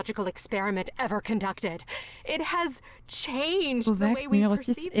 Kovacs, numéro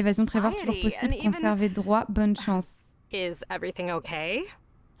 6, évasion Trevor, toujours possible, conserver droit, bonne chance. Is everything okay?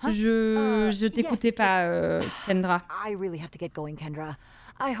 Je t'écoutais pas, Kendra. I really have to get going, Kendra.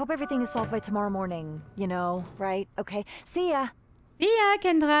 I hope everything is solved by tomorrow morning, you know, right? Okay. See ya. See ya,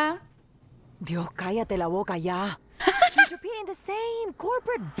 Kendra. Dios, cállate la boca ya. She's repeating the same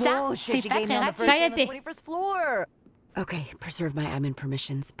corporate bullshit she gave me on the first day on the 21st floor. Okay, preserve my admin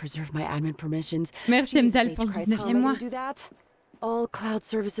permissions. Preserve my admin permissions. Merci, Mdal, pour le 19e mois. Do that? All cloud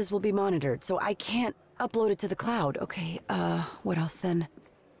services will be monitored, so I can't upload it to the cloud. Okay, what else then?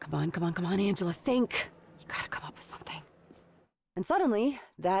 Come on, Angela, think. You gotta come up with something. And suddenly,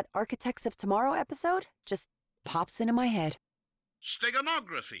 that Architects of Tomorrow episode just pops into my head.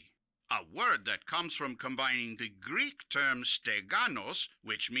 Steganography, a word that comes from combining the Greek term steganos,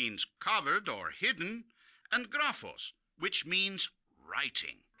 which means covered or hidden, and graphos, which means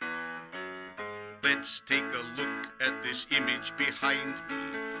writing. Let's take a look at this image behind me.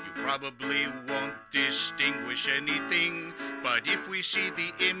 You probably won't distinguish anything, but if we see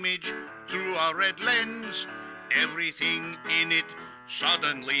the image through a red lens, everything in it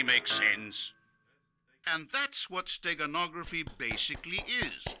suddenly makes sense. And that's what steganography basically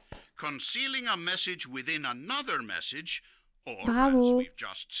is. Concealing a message within another message, or, as we've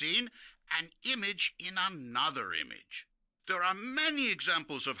just seen, an image in another image. There are many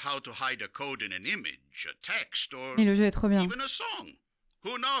examples of how to hide a code in an image, a text, or even a song.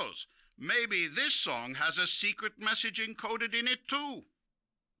 Who knows? Maybe this song has a secret message encoded in it too.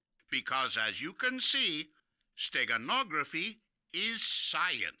 Because as you can see, steganography is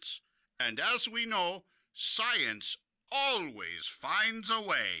science. And as we know, science always finds a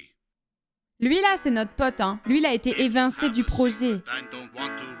way. Lui là, c'est notre pote, hein. Lui, il a été évincé du projet.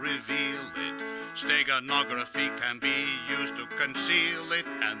 Steganography can be used to conceal it,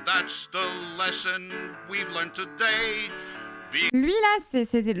 and that's the lesson we've learned today. Lui là,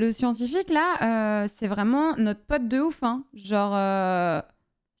 c'est le scientifique là, c'est vraiment notre pote de ouf, hein. Genre,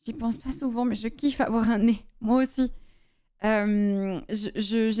 j'y pense pas souvent, mais je kiffe avoir un nez. Moi aussi. J'aime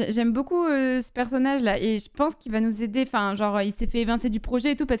beaucoup ce personnage là, et je pense qu'il va nous aider. Enfin, genre, il s'est fait évincer du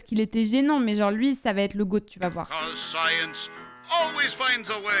projet et tout parce qu'il était gênant, mais genre lui, ça va être le GOAT, tu vas voir. Science always finds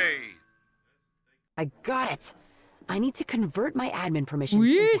a way. I got it. I need to convert my admin permissions.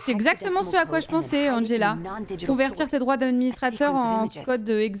 Oui, c'est exactement ce à quoi je pensais, Angela. Convertir tes droits d'administrateur en code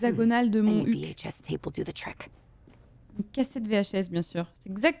hexagonal de mon HUC. Une cassette VHS, bien sûr.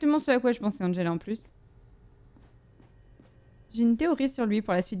 C'est exactement ce à quoi je pensais, Angela, en plus. J'ai une théorie sur lui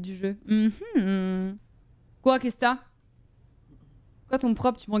pour la suite du jeu. Quoi, qu'est-ce que t'as? C'est quoi ton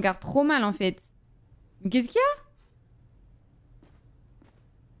propre? Tu me regardes trop mal, en fait. Mais qu'est-ce qu'il y a?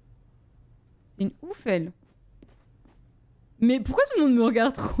 C'est une ouf, elle. Mais pourquoi tout le monde me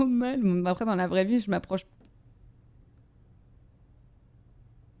regarde trop mal? Bon, après, dans la vraie vie, je m'approche.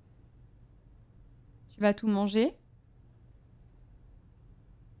 Tu vas tout manger?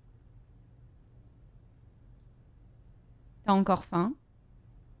 T'as encore faim?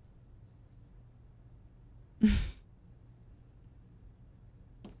 Ok.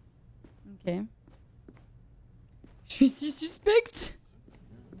 Je suis si suspecte.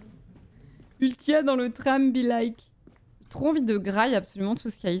 Ultia dans le tram, be like. J'ai trop envie de graille absolument tout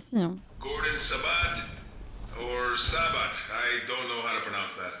ce qu'il y a ici. Hein. Gordon Sabat, or Sabat, I don't know how to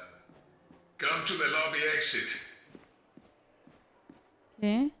pronounce that. Come to the lobby exit.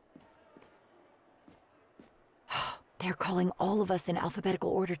 Ok. They're calling all of us in alphabetical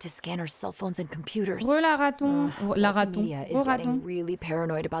order to scan our cell phones and computers. La raton. La raton. Media is getting really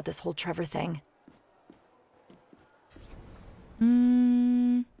paranoid about this whole Trevor thing.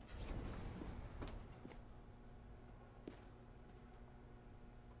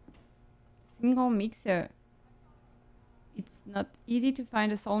 Single mixer. It's not easy to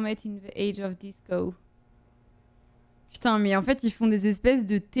find a soulmate in the age of disco. Putain, mais en fait, ils font des espèces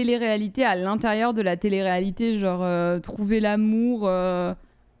de télé-réalité à l'intérieur de la télé-réalité, genre trouver l'amour à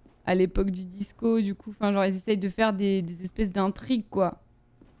l'époque du disco, du coup. Enfin, genre, ils essayent de faire des espèces d'intrigues, quoi.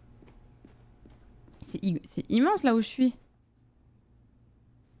 C'est immense, là où je suis.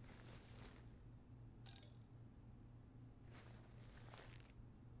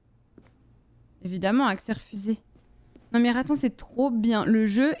 Évidemment, accès refusé. Non mais Raton, c'est trop bien. Le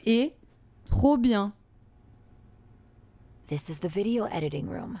jeu est trop bien. This is the video editing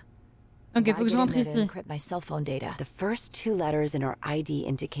room. Ok, faut que je rentre ici. Encrypt my cell phone data. The first 2 letters in our ID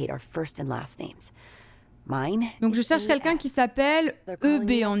indicate our first and last names. Mine. Donc je cherche quelqu'un qui s'appelle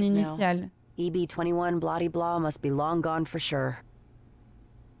EB en initial. EB21 bloody blah must be long gone for sure.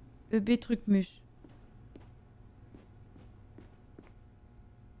 EB truc-muche.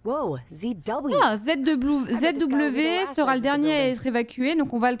 Wow, ZW. Ah, ZW sera le dernier à être évacué,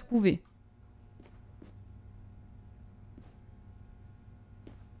 donc on va le trouver.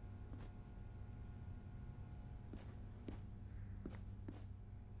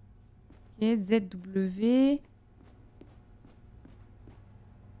 Ok, ZW.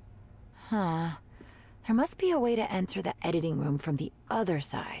 Huh. There must be a way to enter the editing room from the other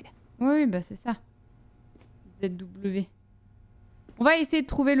side. Oui, bah c'est ça. ZW. On va essayer de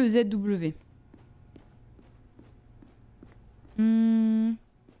trouver le ZW.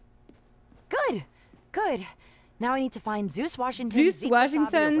 Good, good. Now I need to find Zeus Washington, Zeus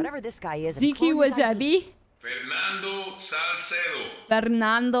Washington, whatever this guy is. Ziki Wasabi. Fernando Salcedo.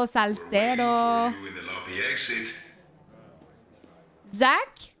 Fernando Salcedo. In the lobby exit.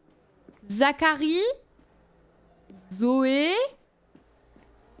 Zach. Zachary. Zoé.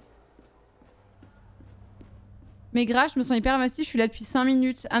 Mais grave, je me sens hyper investie, je suis là depuis 5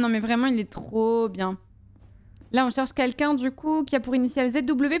 minutes. Ah non, mais vraiment, il est trop bien. Là, on cherche quelqu'un, du coup, qui a pour initial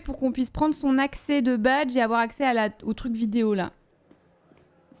ZW pour qu'on puisse prendre son accès de badge et avoir accès à au truc vidéo, là.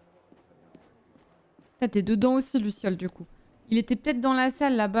 Ah, t'es dedans aussi, Luciole, du coup. Il était peut-être dans la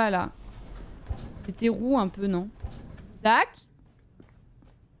salle, là-bas, là. C'était roux, un peu, non? Zach?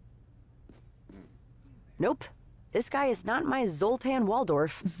 Nope. This guy is not my Zoltan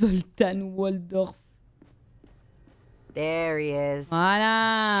Waldorf. Zoltan Waldorf. There he is.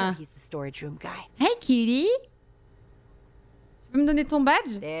 Voilà. I'm sure he's the storage room guy. Hey, cutie. Tu peux me donner ton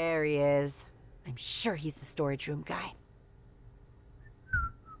badge? There he is. I'm sure he's the storage room guy.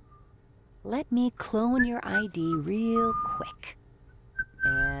 Let me clone your ID real quick.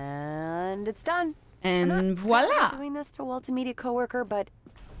 And it's done. And voila. I'm doing this to Walt Media coworker, but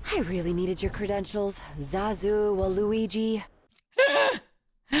I really needed your credentials. Zazu Waluigi.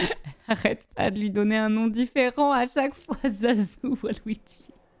 Arrête pas de lui donner un nom différent à chaque fois, Zazu Waluigi.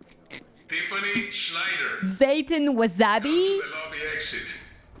 Tiffany Schneider. Zayton Wasabi. To the lobby exit.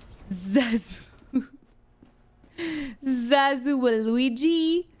 Zazu. Zazu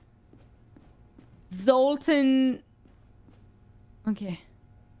Waluigi. Zoltan. Ok.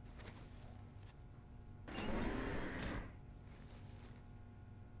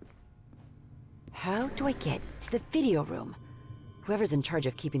 How do I get to the video room? Whoever's in charge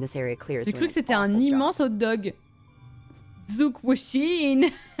of keeping this area clear is J'ai cru que c'était un immense hot dog. Zouk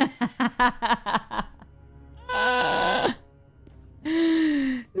Washin.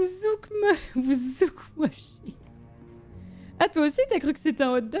 Zouk Washin. Ah, toi aussi, t'as cru que c'était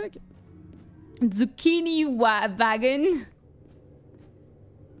un hot dog? Zucchini Wagon.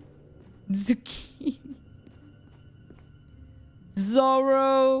 Zucchini.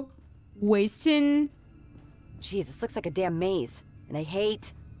 Zorro. Wasting. Jeez, this looks like a damn maze. And I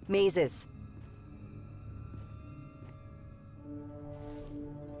hate mazes.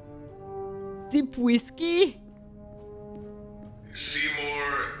 Deep whiskey.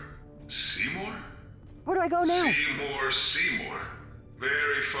 Seymour? Where do I go now? Seymour.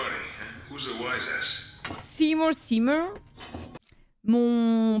 Very funny. Who's the wise ass? Seymour.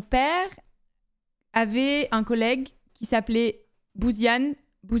 Mon père avait un collègue qui s'appelait Bouziane.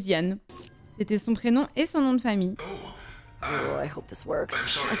 C'était son prénom et son nom de famille. Oh, I hope this works. I'm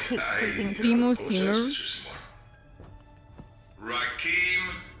sorry. I hate squeezing into Seymour.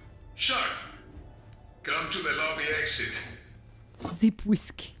 Rakim Sharp. Come to the lobby exit. Zip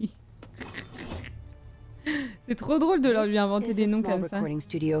Whiskey. C'est trop drôle de leur lui inventer des noms comme ça. Recording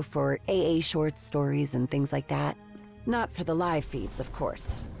studio for AA short stories and things like that. Not for the live feeds, of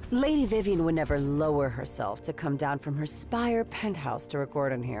course. Lady Vivian would never lower herself to come down from her spire penthouse to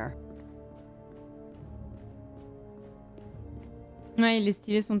record in here. Ouais, il est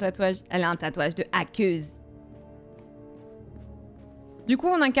stylé son tatouage. Elle a un tatouage de hackeuse. Du coup,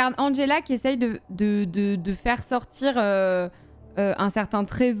 on incarne Angela qui essaye de faire sortir un certain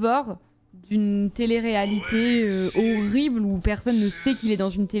Trevor d'une télé-réalité horrible où personne ne sait qu'il est dans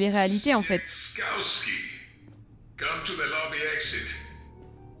une télé-réalité en fait. Come to the lobby exit.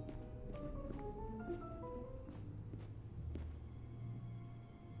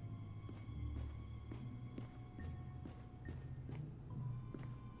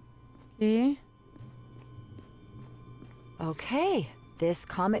 Okay. Okay, this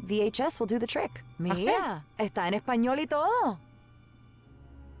Comet VHS will do the trick. Mira, está en español y todo.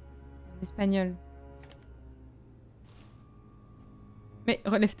 Espagnol. Mais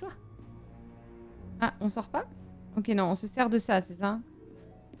relève-toi. Ah, on sort pas? Ok, non, on se sert de ça, c'est ça?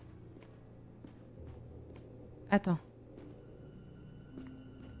 Attends.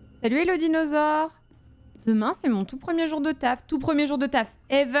 Salut Hello Dinosaure. Demain, c'est mon tout premier jour de taf. Tout premier jour de taf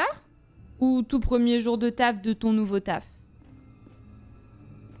ever? Ou tout premier jour de taf de ton nouveau taf?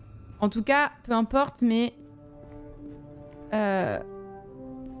 En tout cas, peu importe, mais... peu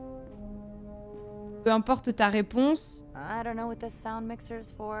importe ta réponse. I don't know what this sound mixer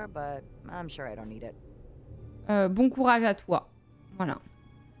is for, but I'm sure I don't need it. Bon courage à toi. Voilà.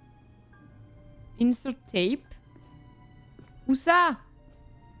 Insert tape. Où ça?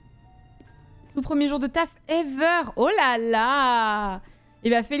 Tout premier jour de taf ever. Oh là là. Et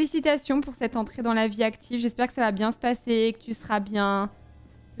bah félicitations pour cette entrée dans la vie active. J'espère que ça va bien se passer, que tu seras bien.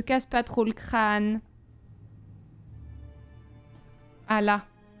 Te casse pas trop le crâne. Ah là.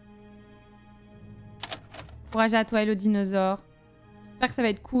 Courage à toi, Hello Dinosaure. J'espère que ça va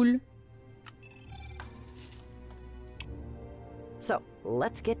être cool. So,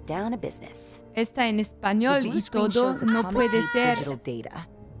 let's get down to business. Esta en español y todo no puede ser.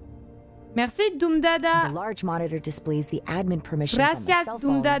 Merci, Doomdada. The large monitor displays the admin permissions on the cell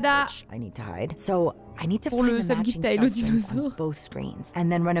phone, which I need to hide. So, I need to find the matching substrings on both screens, and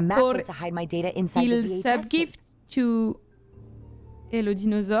then run a macro to hide my data inside the VHS tape. Subgift to Hello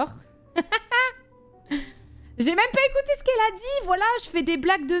Dinosaure. J'ai même pas écouté ce qu'elle a dit, voilà, je fais des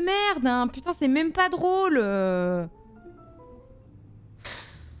blagues de merde, hein. Putain, c'est même pas drôle.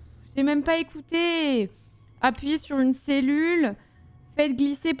 J'ai même pas écouté. Appuyez sur une cellule, faites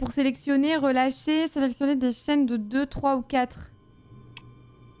glisser pour sélectionner, relâcher, sélectionner des chaînes de 2, 3 ou 4.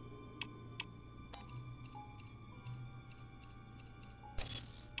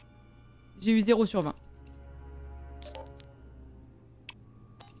 J'ai eu 0 sur 20.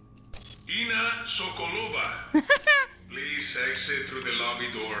 Ina Sokolova. Please exit through the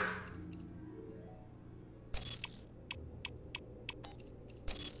lobby door.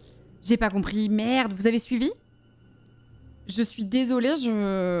 J'ai pas compris. Merde, vous avez suivi? Je suis désolée,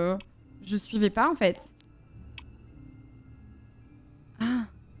 je suivais pas en fait. Ah.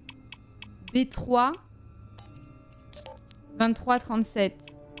 B3. 23,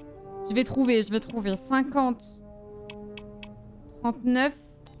 37. Je vais trouver. 50. 39.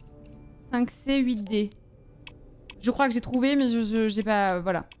 5C, 8D. Je crois que j'ai trouvé, mais j'ai pas...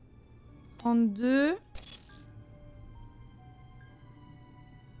 voilà. 32.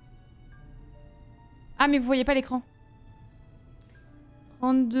 Ah, mais vous voyez pas l'écran.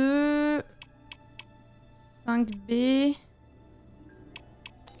 32. 5B.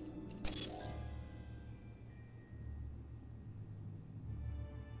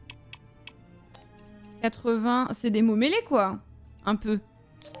 « 80, c'est des mots mêlés quoi, un peu.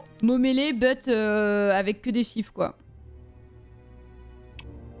 Mots mêlés, but avec que des chiffres quoi.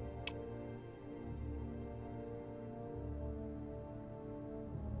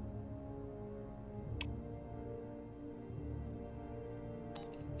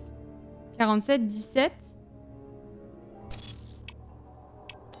 « 47, 17. »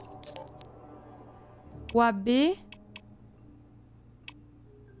 3B.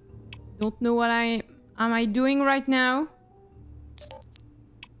 Don't know what am I doing right now?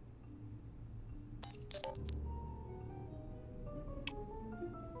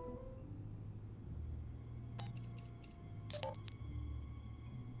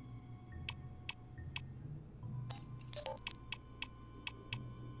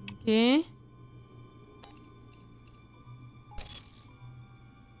 Ok.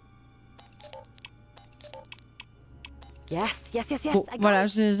 Yes. Bon, voilà,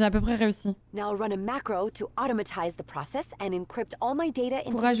 j'ai à peu près réussi. Now run a macro to automatize the process and encrypt all my data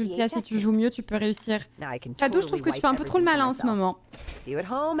into Courage Ultia, si tu joues mieux, tu peux réussir. Shadow, je trouve que tu fais un peu trop le malin en ce moment. Tu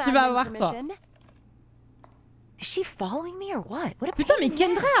vas avoir toi. Is she following me or what? Putain, mais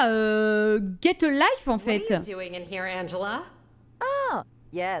Kendra, get a life en fait. What are you doing in here, Angela? Oh,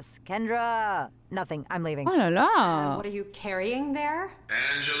 yes, Kendra. Nothing, I'm leaving. Oh là là. What are you carrying there?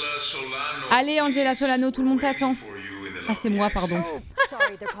 Angela Solano. Allez, Angela Solano, tout le monde t'attend. Ah, c'est moi, pardon. Oh,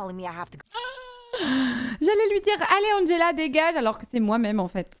 sorry, they're calling me. I have to go. J'allais lui dire, allez Angela, dégage, alors que c'est moi-même en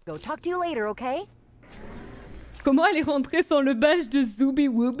fait. Go talk to you later, okay? Comment elle est rentrée sans le badge de Zooby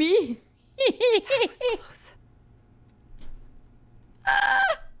Wooby?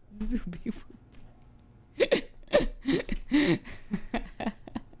 Zooby Wooby.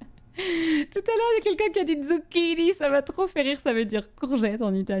 Tout à l'heure, il y a quelqu'un qui a dit zucchini, ça m'a trop fait rire, ça veut dire courgette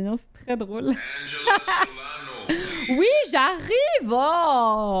en italien, c'est très drôle. Oui, j'arrive.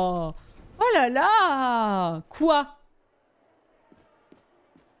 Oh là là. Quoi?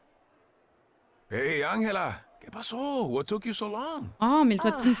 Hey, Angela, ¿qué ¿Qué pasó? What took you so long? Oh, mais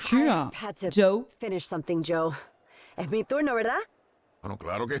le toit de ton cul. Joe. Finish something, Joe. Es mi turno, ¿verdad? Bueno,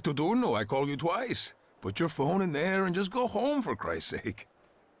 claro que es tu turno. I called you twice. Put your phone in there and just go home, for Christ's sake.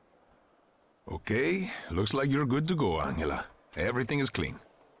 Okay, looks like you're good to go, Angela. Everything is clean.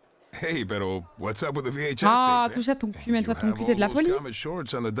 Hey, pero what's up with the VHS Ah, tape? touche à ton cul, mais le toit de ton cul, t'es de la police.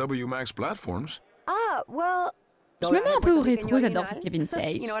 Shorts on the WMAX platforms. Ah, well... Je me mets un peu au rétro, j'adore tout ce qui est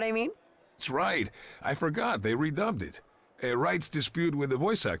vintage. You know what I mean? That's right. I forgot. They redubbed it. A rights dispute with the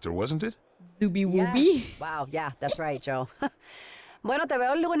voice actor, wasn't it? Zubi Wooby. Yes. Wow, yeah, that's right, Joe. Bueno, te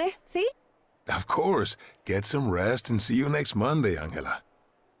veo el lunes, ¿sí? Of course. Get some rest and see you next Monday, Angela.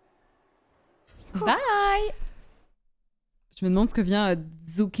 Bye! Je me demande ce que vient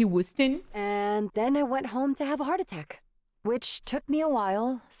Zuki Wustin. And then I went home to have a heart attack, which took me a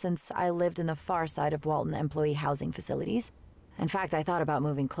while since I lived in the far side of Walton employee housing facilities. In fact, I thought about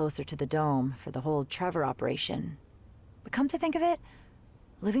moving closer to the dome for the whole Trevor operation. But come to think of it,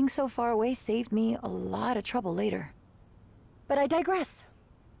 living so far away saved me a lot of trouble later. But I digress.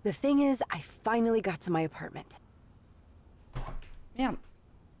 The thing is, I finally got to my apartment. Merde.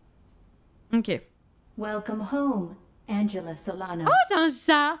 Ok. Welcome home, Angela Solano. Oh, j'ai un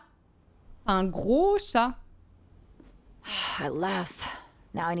chat! C'est un gros chat. At last.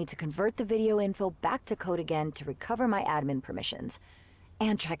 Now I need to convert the video info back to code again to recover my admin permissions.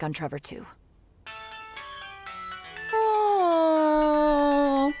 And check on Trevor too.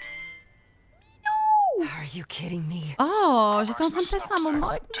 Oh! No! Are you kidding me? Oh, j'étais en train de passer un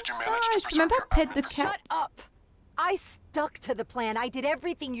moment avec mon chat et je peux même pas pet the cat. Shut up! I stuck to the plan. I did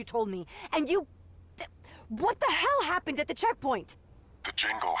everything you told me. And you... What the hell happened at the checkpoint? The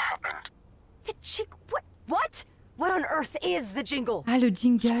jingle happened. The What? What on earth is the jingle? Ah, le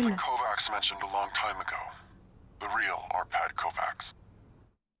jingle. Something Kovacs mentioned a long time ago. The real Arpad Kovacs.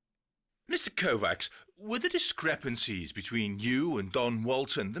 Mr. Kovacs, were the discrepancies between you and Don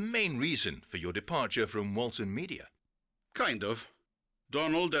Walton the main reason for your departure from Walton Media? Kind of.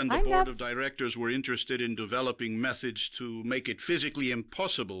 Donald and the board of directors were interested in developing methods to make it physically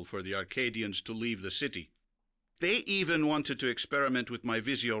impossible for the Arcadians to leave the city. They even wanted to experiment with my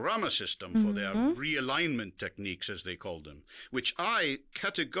Visiorama system for their realignment techniques, as they called them, which I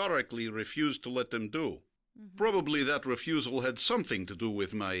categorically refused to let them do. Probably that refusal had something to do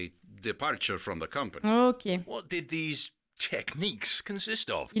with my departure from the company. Ok. What did these techniques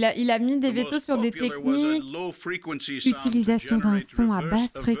consist of? Il a mis des vétos sur des techniques, utilisation d'un son à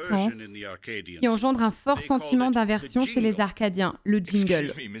basse fréquence qui engendre un fort sentiment d'inversion chez les Arcadiens, le jingle.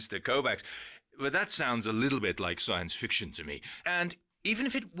 Excuse me, Mr. Kovacs, but that sounds a little bit like science fiction to me. And even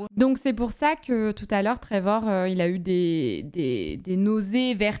if it would... Donc c'est pour ça que tout à l'heure, Trevor, il a eu des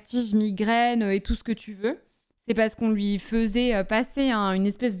nausées, vertiges, migraines et tout ce que tu veux. C'est parce qu'on lui faisait passer une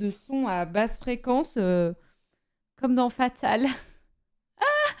espèce de son à basse fréquence, comme dans Fatal.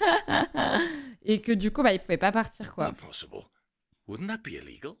 Et que du coup, il pouvait pas partir, quoi. Impossible. Wouldn't that be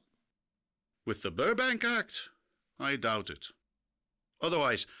illegal? With the Burbank Act? I doubt it.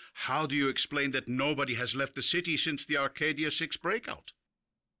 Otherwise, how do you explain that nobody has left the city since the Arcadia 6 breakout?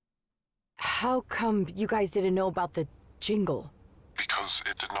 How come you guys didn't know about the jingle? Because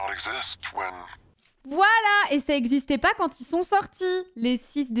it did not exist when... Voilà! Et ça n'existait pas quand ils sont sortis, les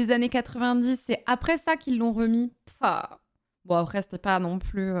 6 des années 90. C'est après ça qu'ils l'ont remis. Enfin... Bon, après, c'était pas non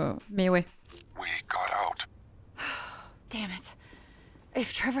plus... Mais ouais. We got out. Damn it.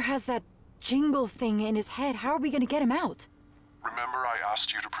 If Trevor has that jingle thing in his head, how are we gonna get him out? Remember I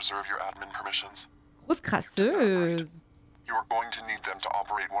asked you to preserve your admin permissions? Grosse crasseuse. You are going to need them to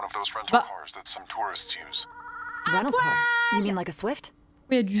operate one of those rental cars that some tourists use. Rental car? You mean like a Swift?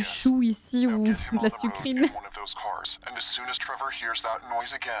 Il y a du chou ici ou de la sucrine. One of those cars, and as soon as Trevor hears that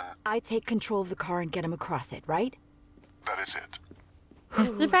noise again... I take control of the car and get him across it, right? That is it.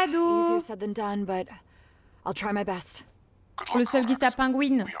 Merci Fadou. Easier said than done, but I'll try my best. Le service à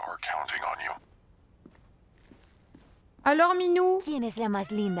pingouine. We are counting on you. Alors Minou? ¿Quién es la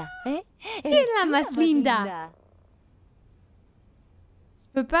más linda? ¿Eh? ¿Quién es la más linda? Je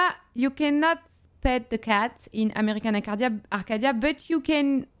peux pas. You cannot pet the cat in American Arcadia, but you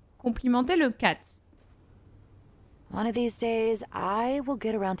can complimenter le cat. One of these days, I will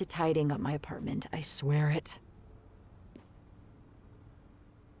get around to tidying up my apartment. I swear it.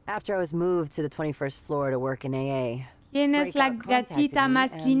 After I was moved to the 21st floor to work in AA, ¿Quién es la gatita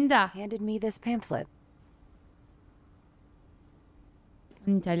más linda? Handed me this pamphlet.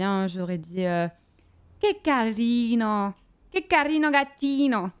 En italien, j'aurais dit che carino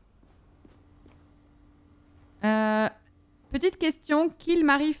gattino. Petite question, kill,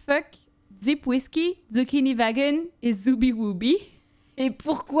 marry, fuck, zip whiskey, zucchini wagon et Zubi Wooby. Et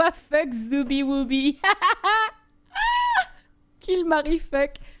pourquoi fuck Zubi Wooby? Kill, marry,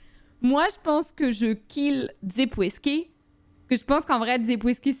 fuck. Moi, je pense que je kill Zepweski. Que je pense qu'en vrai,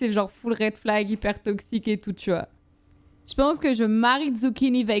 Zepweski, c'est genre full red flag, hyper toxique et tout, tu vois. Je pense que je marie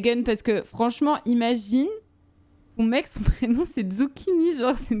Zucchini Vegan parce que, franchement, imagine, ton mec, son prénom, c'est Zucchini,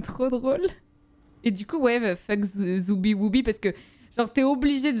 genre, c'est trop drôle. Et du coup, ouais, bah, fuck Zoubi Woubi parce que, genre, t'es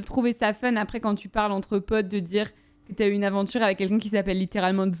obligé de trouver ça fun après quand tu parles entre potes de dire que t'as eu une aventure avec quelqu'un qui s'appelle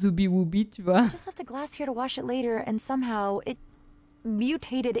littéralement Zoubi Woubi, tu vois. I just left a glass here to wash it later and somehow it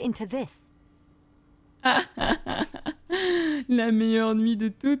mutated into this. La meilleure nuit de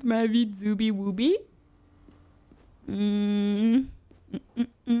toute ma vie, Zoubi Woubi.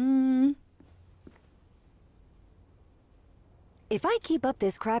 If I keep up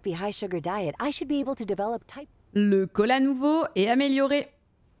this crappy high sugar diet, I should be able to develop type. Le cola nouveau est amélioré.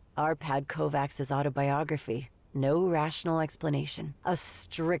 Arpad Kovacs's autobiography. No rational explanation. A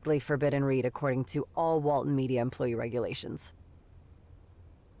strictly forbidden read according to all Walton Media employee regulations.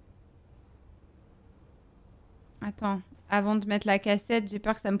 Attends, avant de mettre la cassette, j'ai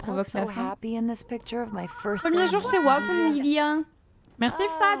peur que ça me provoque la faim. Happy in this picture of my first Premier jour chez Walton Media. Merci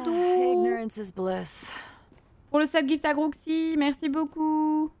Fadou. Ignorance is bliss. Pour le sub gift à Groxy, merci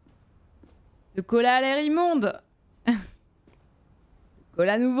beaucoup. Ce cola a l'air immonde.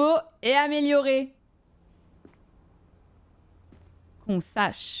 Cola nouveau et amélioré. Qu'on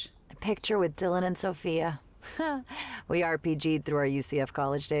sache. A picture with Dylan and Sophia. We RPG'd through our UCF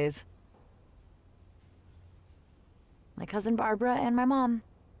college days. My cousin Barbara and my mom.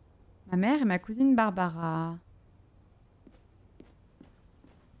 Ma mère et ma cousine Barbara.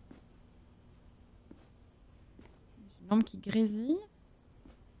 J'ai une lampe qui grésille.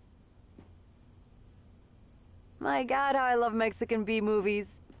 My God, how I love Mexican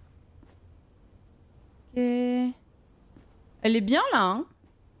B-movies. Ok. Elle est bien là, hein?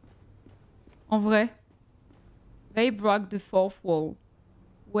 En vrai. They broke the fourth wall.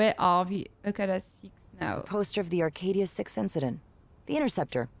 Where are the Arcadia 6 now? A poster of the Arcadia 6 incident. The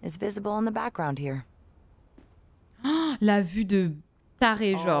interceptor is visible in the background here. Oh, la vue de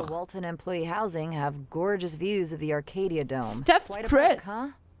taré, genre. All Walton employee housing have gorgeous views of the Arcadia Dome. Stuffed press.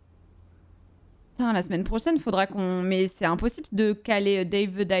 Putain, la semaine prochaine, faudra qu'on... Mais c'est impossible de caler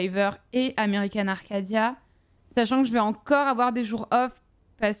Dave the Diver et American Arcadia. Sachant que je vais encore avoir des jours off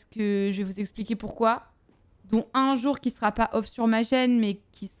parce que je vais vous expliquer pourquoi. Dont un jour qui sera pas off sur ma chaîne, mais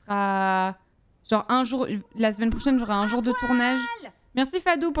qui sera... Genre un jour... La semaine prochaine, j'aurai un jour de tournage. Merci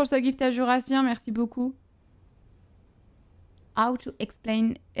Fadou pour ce gift à Jurassien, merci beaucoup. How to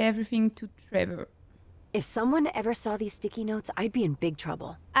explain everything to Trevor. If someone ever saw these sticky notes, I'd be in big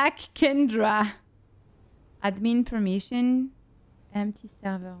trouble. Ak Kendra. Admin permission. Empty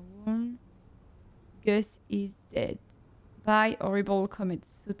server room. Gus is dead. Buy horrible comet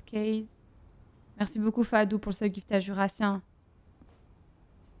suitcase. Merci beaucoup Fadou pour ce gift à Jurassien.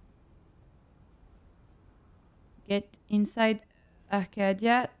 Get inside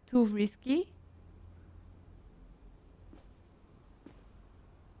Arcadia. Too risky.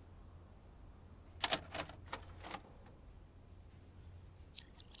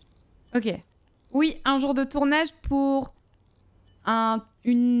 Ok. Oui, un jour de tournage pour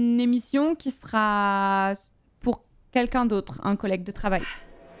une émission qui sera pour quelqu'un d'autre, un collègue de travail.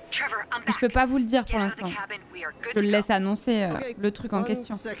 Je peux pas vous le dire pour l'instant. Je le laisse annoncer le truc en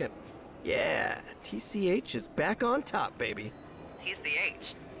question. Yeah, TCH is back on top, baby.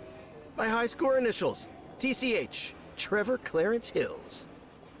 TCH? My high score initials. TCH. Trevor Clarence Hills.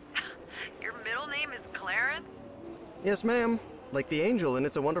 Your middle name is Clarence? Yes, ma'am. Like the angel in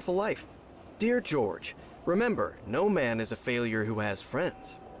It's a Wonderful Life. Dear George, remember, no man is a failure who has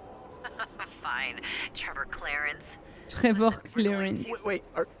friends. Fine, Trevor Clarence. Trevor Clarence. Wait,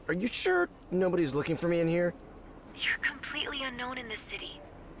 are you sure nobody's looking for me in here? You're completely unknown in this city.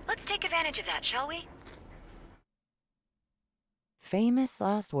 Let's take advantage of that, shall we? Famous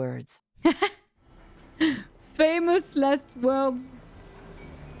last words. Famous last words.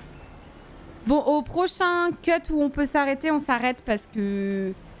 Bon, au prochain cut où on peut s'arrêter, on s'arrête parce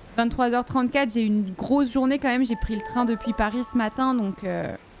que 23h34, j'ai une grosse journée quand même. J'ai pris le train depuis Paris ce matin, donc...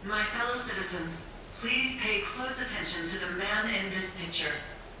 My fellow citizens, please pay close attention to the man in this picture.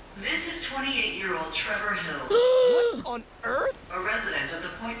 This is 28-year-old Trevor Hills. What on earth? A resident of the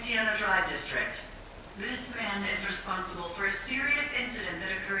Point Siena Drive district. This man is responsible for a serious incident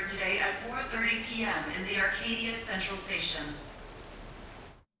that occurred today at 4:30 p.m. in the Arcadia Central Station.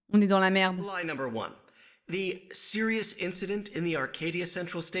 On est dans la merde. Lie number 1. The serious incident in the Arcadia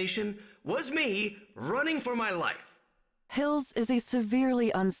Central Station was me running for my life. Hills is a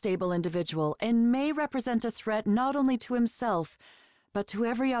severely unstable individual and may represent a threat not only to himself, but to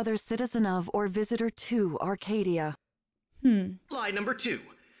every other citizen of or visitor to Arcadia. Lie number 2.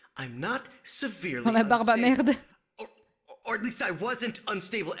 I'm not severely Dans la barbe à merde. Or at least I wasn't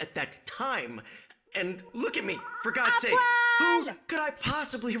unstable at that time. And look at me, for God's sake. Who could I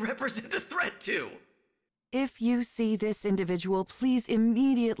possibly represent a threat to? If you see this individual, please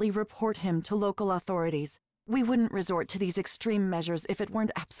immediately report him to local authorities. We wouldn't resort to these extreme measures if it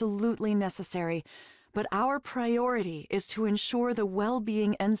weren't absolutely necessary. But our priority is to ensure the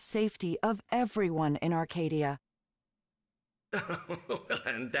well-being and safety of everyone in Arcadia.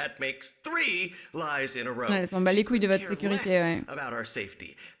 And that makes 3 lies in a row. Ouais, s'en bat les couilles de votre sécurité, ouais. About our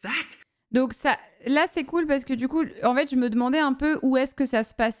safety. That... Donc ça, là c'est cool parce que du coup, en fait, je me demandais un peu où est-ce que ça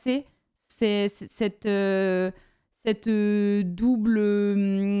se passait, cette double,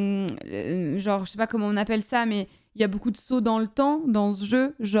 genre, je sais pas comment on appelle ça, mais il y a beaucoup de sauts dans le temps dans ce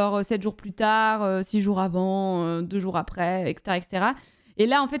jeu, genre 7 jours plus tard, 6 jours avant, 2 jours après, etc., etc. Et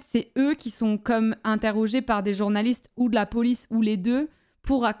là, en fait, c'est eux qui sont comme interrogés par des journalistes ou de la police ou les deux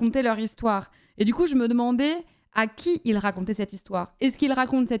pour raconter leur histoire. Et du coup, je me demandais à qui ils racontaient cette histoire. Est-ce qu'ils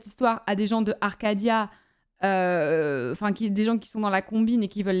racontent cette histoire à des gens de Arcadia, des gens qui sont dans la combine et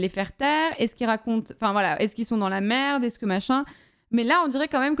qui veulent les faire taire? Est-ce qu'ils racontent, est-ce qu'ils sont dans la merde? Est-ce que machin? Mais là, on dirait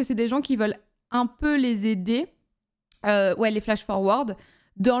quand même que c'est des gens qui veulent un peu les aider. Les flash forward,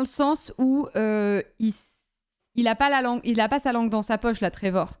 dans le sens où il a pas sa langue dans sa poche, là,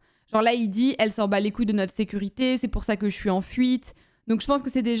 Trevor. Genre là, il dit, elle s'en bat les couilles de notre sécurité, c'est pour ça que je suis en fuite. Donc je pense que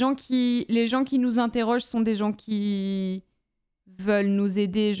c'est les gens qui nous interrogent sont des gens qui veulent nous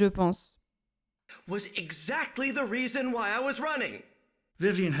aider, je pense. Was exactly the reason why I was running.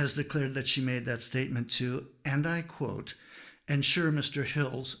 Vivian has declared that she made that statement to, and I quote, ensure Mr.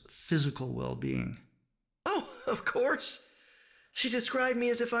 Hill's physical well-being. Oh, of course. She described me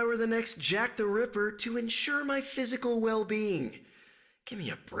as if I were the next Jack the Ripper to ensure my physical well-being. Give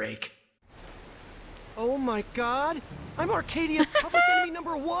me a break. Oh my God! I'm Arcadia's public enemy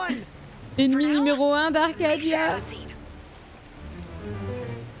number 1! Ennemi numéro 1 d'Arcadia.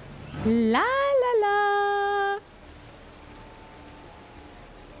 La la la!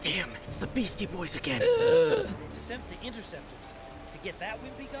 Damn, it's the Beastie Boys again. Sent the interceptors to get that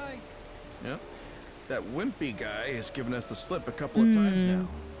wimpy guy? Yeah. That wimpy guy has given us the slip a couple of times now.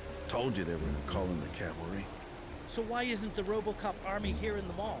 Told you they were going to call in the cavalry. So why isn't the RoboCop army here in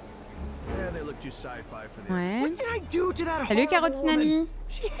the mall? Yeah, they look too sci-fi for the... Ouais. What did I do to that Salut, horrible Carotinali. woman?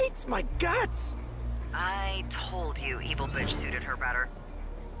 She hates my guts. I told you evil bitch suited her better.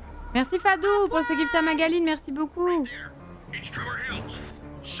 Merci Fadou pour ce gift à Magaline, merci beaucoup. It's Trevor Hills.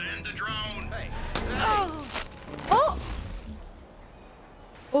 Send the drone. Oh.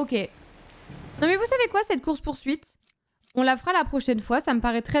 Ok. Non mais vous savez quoi, cette course-poursuite, on la fera la prochaine fois. Ça me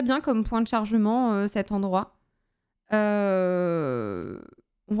paraît très bien comme point de chargement, cet endroit. On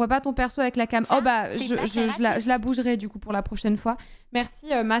voit pas ton perso avec la cam. Oh bah, je la bougerai du coup pour la prochaine fois. Merci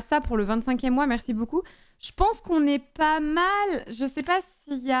Massa pour le 25e mois, merci beaucoup. Je pense qu'on est pas mal. Je sais pas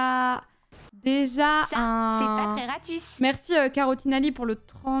s'il y a déjà un... C'est pas très Ratus. Merci Carotinali pour le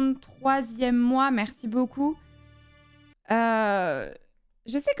 33e mois, merci beaucoup.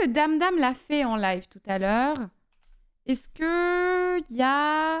 Je sais que Dame Dame l'a fait en live tout à l'heure. Est-ce que il y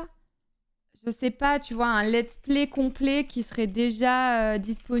a... Je sais pas, tu vois, un let's play complet qui serait déjà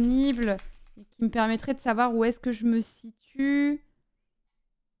disponible et qui me permettrait de savoir où est-ce que je me situe.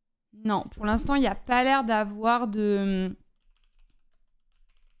 Non, pour l'instant, il n'y a pas l'air d'avoir de...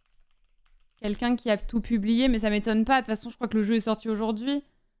 quelqu'un qui a tout publié, mais ça m'étonne pas. De toute façon, je crois que le jeu est sorti aujourd'hui.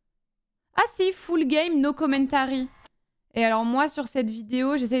 Ah si, full game, no commentary. Et alors moi, sur cette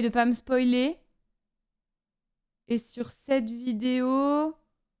vidéo, j'essaye de pas me spoiler. Et sur cette vidéo...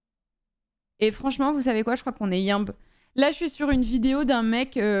 Et franchement, vous savez quoi? Je crois qu'on est yimbe. Là, je suis sur une vidéo d'un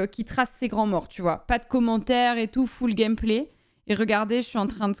mec qui trace ses grands morts, tu vois. Pas de commentaires et tout, full gameplay. Et regardez, je suis en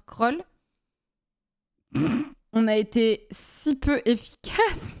train de scroll. On a été si peu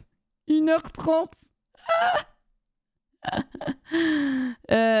efficace. 1h30.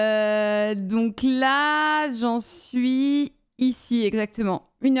 Donc là, j'en suis ici, exactement.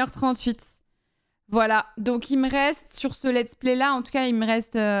 1h38. Voilà, donc il me reste, sur ce let's play là, en tout cas, il me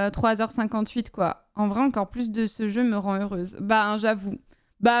reste 3h58, quoi. En vrai, encore plus de ce jeu me rend heureuse. Bah, j'avoue.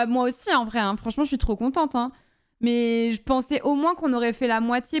 Bah, moi aussi, en vrai, hein. Franchement, je suis trop contente, hein. Mais je pensais au moins qu'on aurait fait la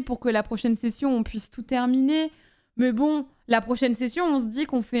moitié pour que la prochaine session, on puisse tout terminer. Mais bon, la prochaine session, on se dit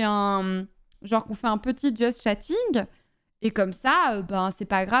qu'on fait un... Genre qu'on fait un petit just chatting. Et comme ça, ben, c'est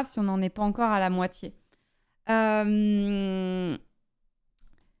pas grave si on n'en est pas encore à la moitié.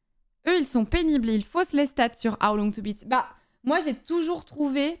 Eux, ils sont pénibles et ils faussent les stats sur How Long to Beat. Bah, moi, j'ai toujours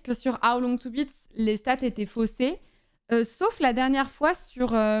trouvé que sur How Long to Beat, les stats étaient faussées. Sauf la dernière fois sur...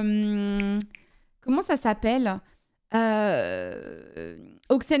 comment ça s'appelle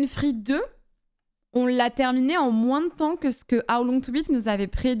Oxenfree 2, on l'a terminé en moins de temps que ce que How Long to Beat nous avait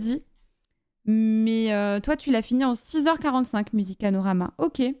prédit. Mais toi, tu l'as fini en 6h45, Musicanorama.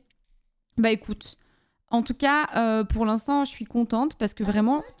 Ok. Bah écoute, en tout cas, pour l'instant, je suis contente parce que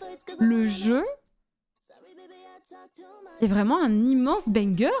vraiment, le jeu est vraiment un immense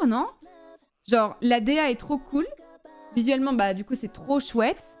banger, non? Genre, la DA est trop cool. Visuellement, bah du coup, c'est trop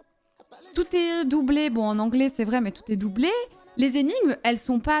chouette. Tout est doublé. Bon, en anglais, c'est vrai, mais tout est doublé. Les énigmes, elles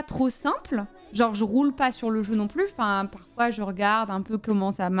sont pas trop simples. Genre, je roule pas sur le jeu non plus. Enfin, parfois, je regarde un peu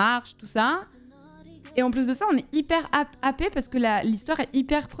comment ça marche, tout ça. Et en plus de ça, on est hyper happé parce que l'histoire est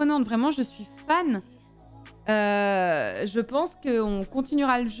hyper prenante. Vraiment, je suis fan. Je pense qu'on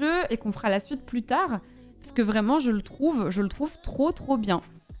continuera le jeu et qu'on fera la suite plus tard. Parce que vraiment, je le trouve trop bien.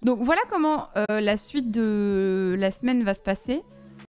 Donc, voilà comment la suite de la semaine va se passer.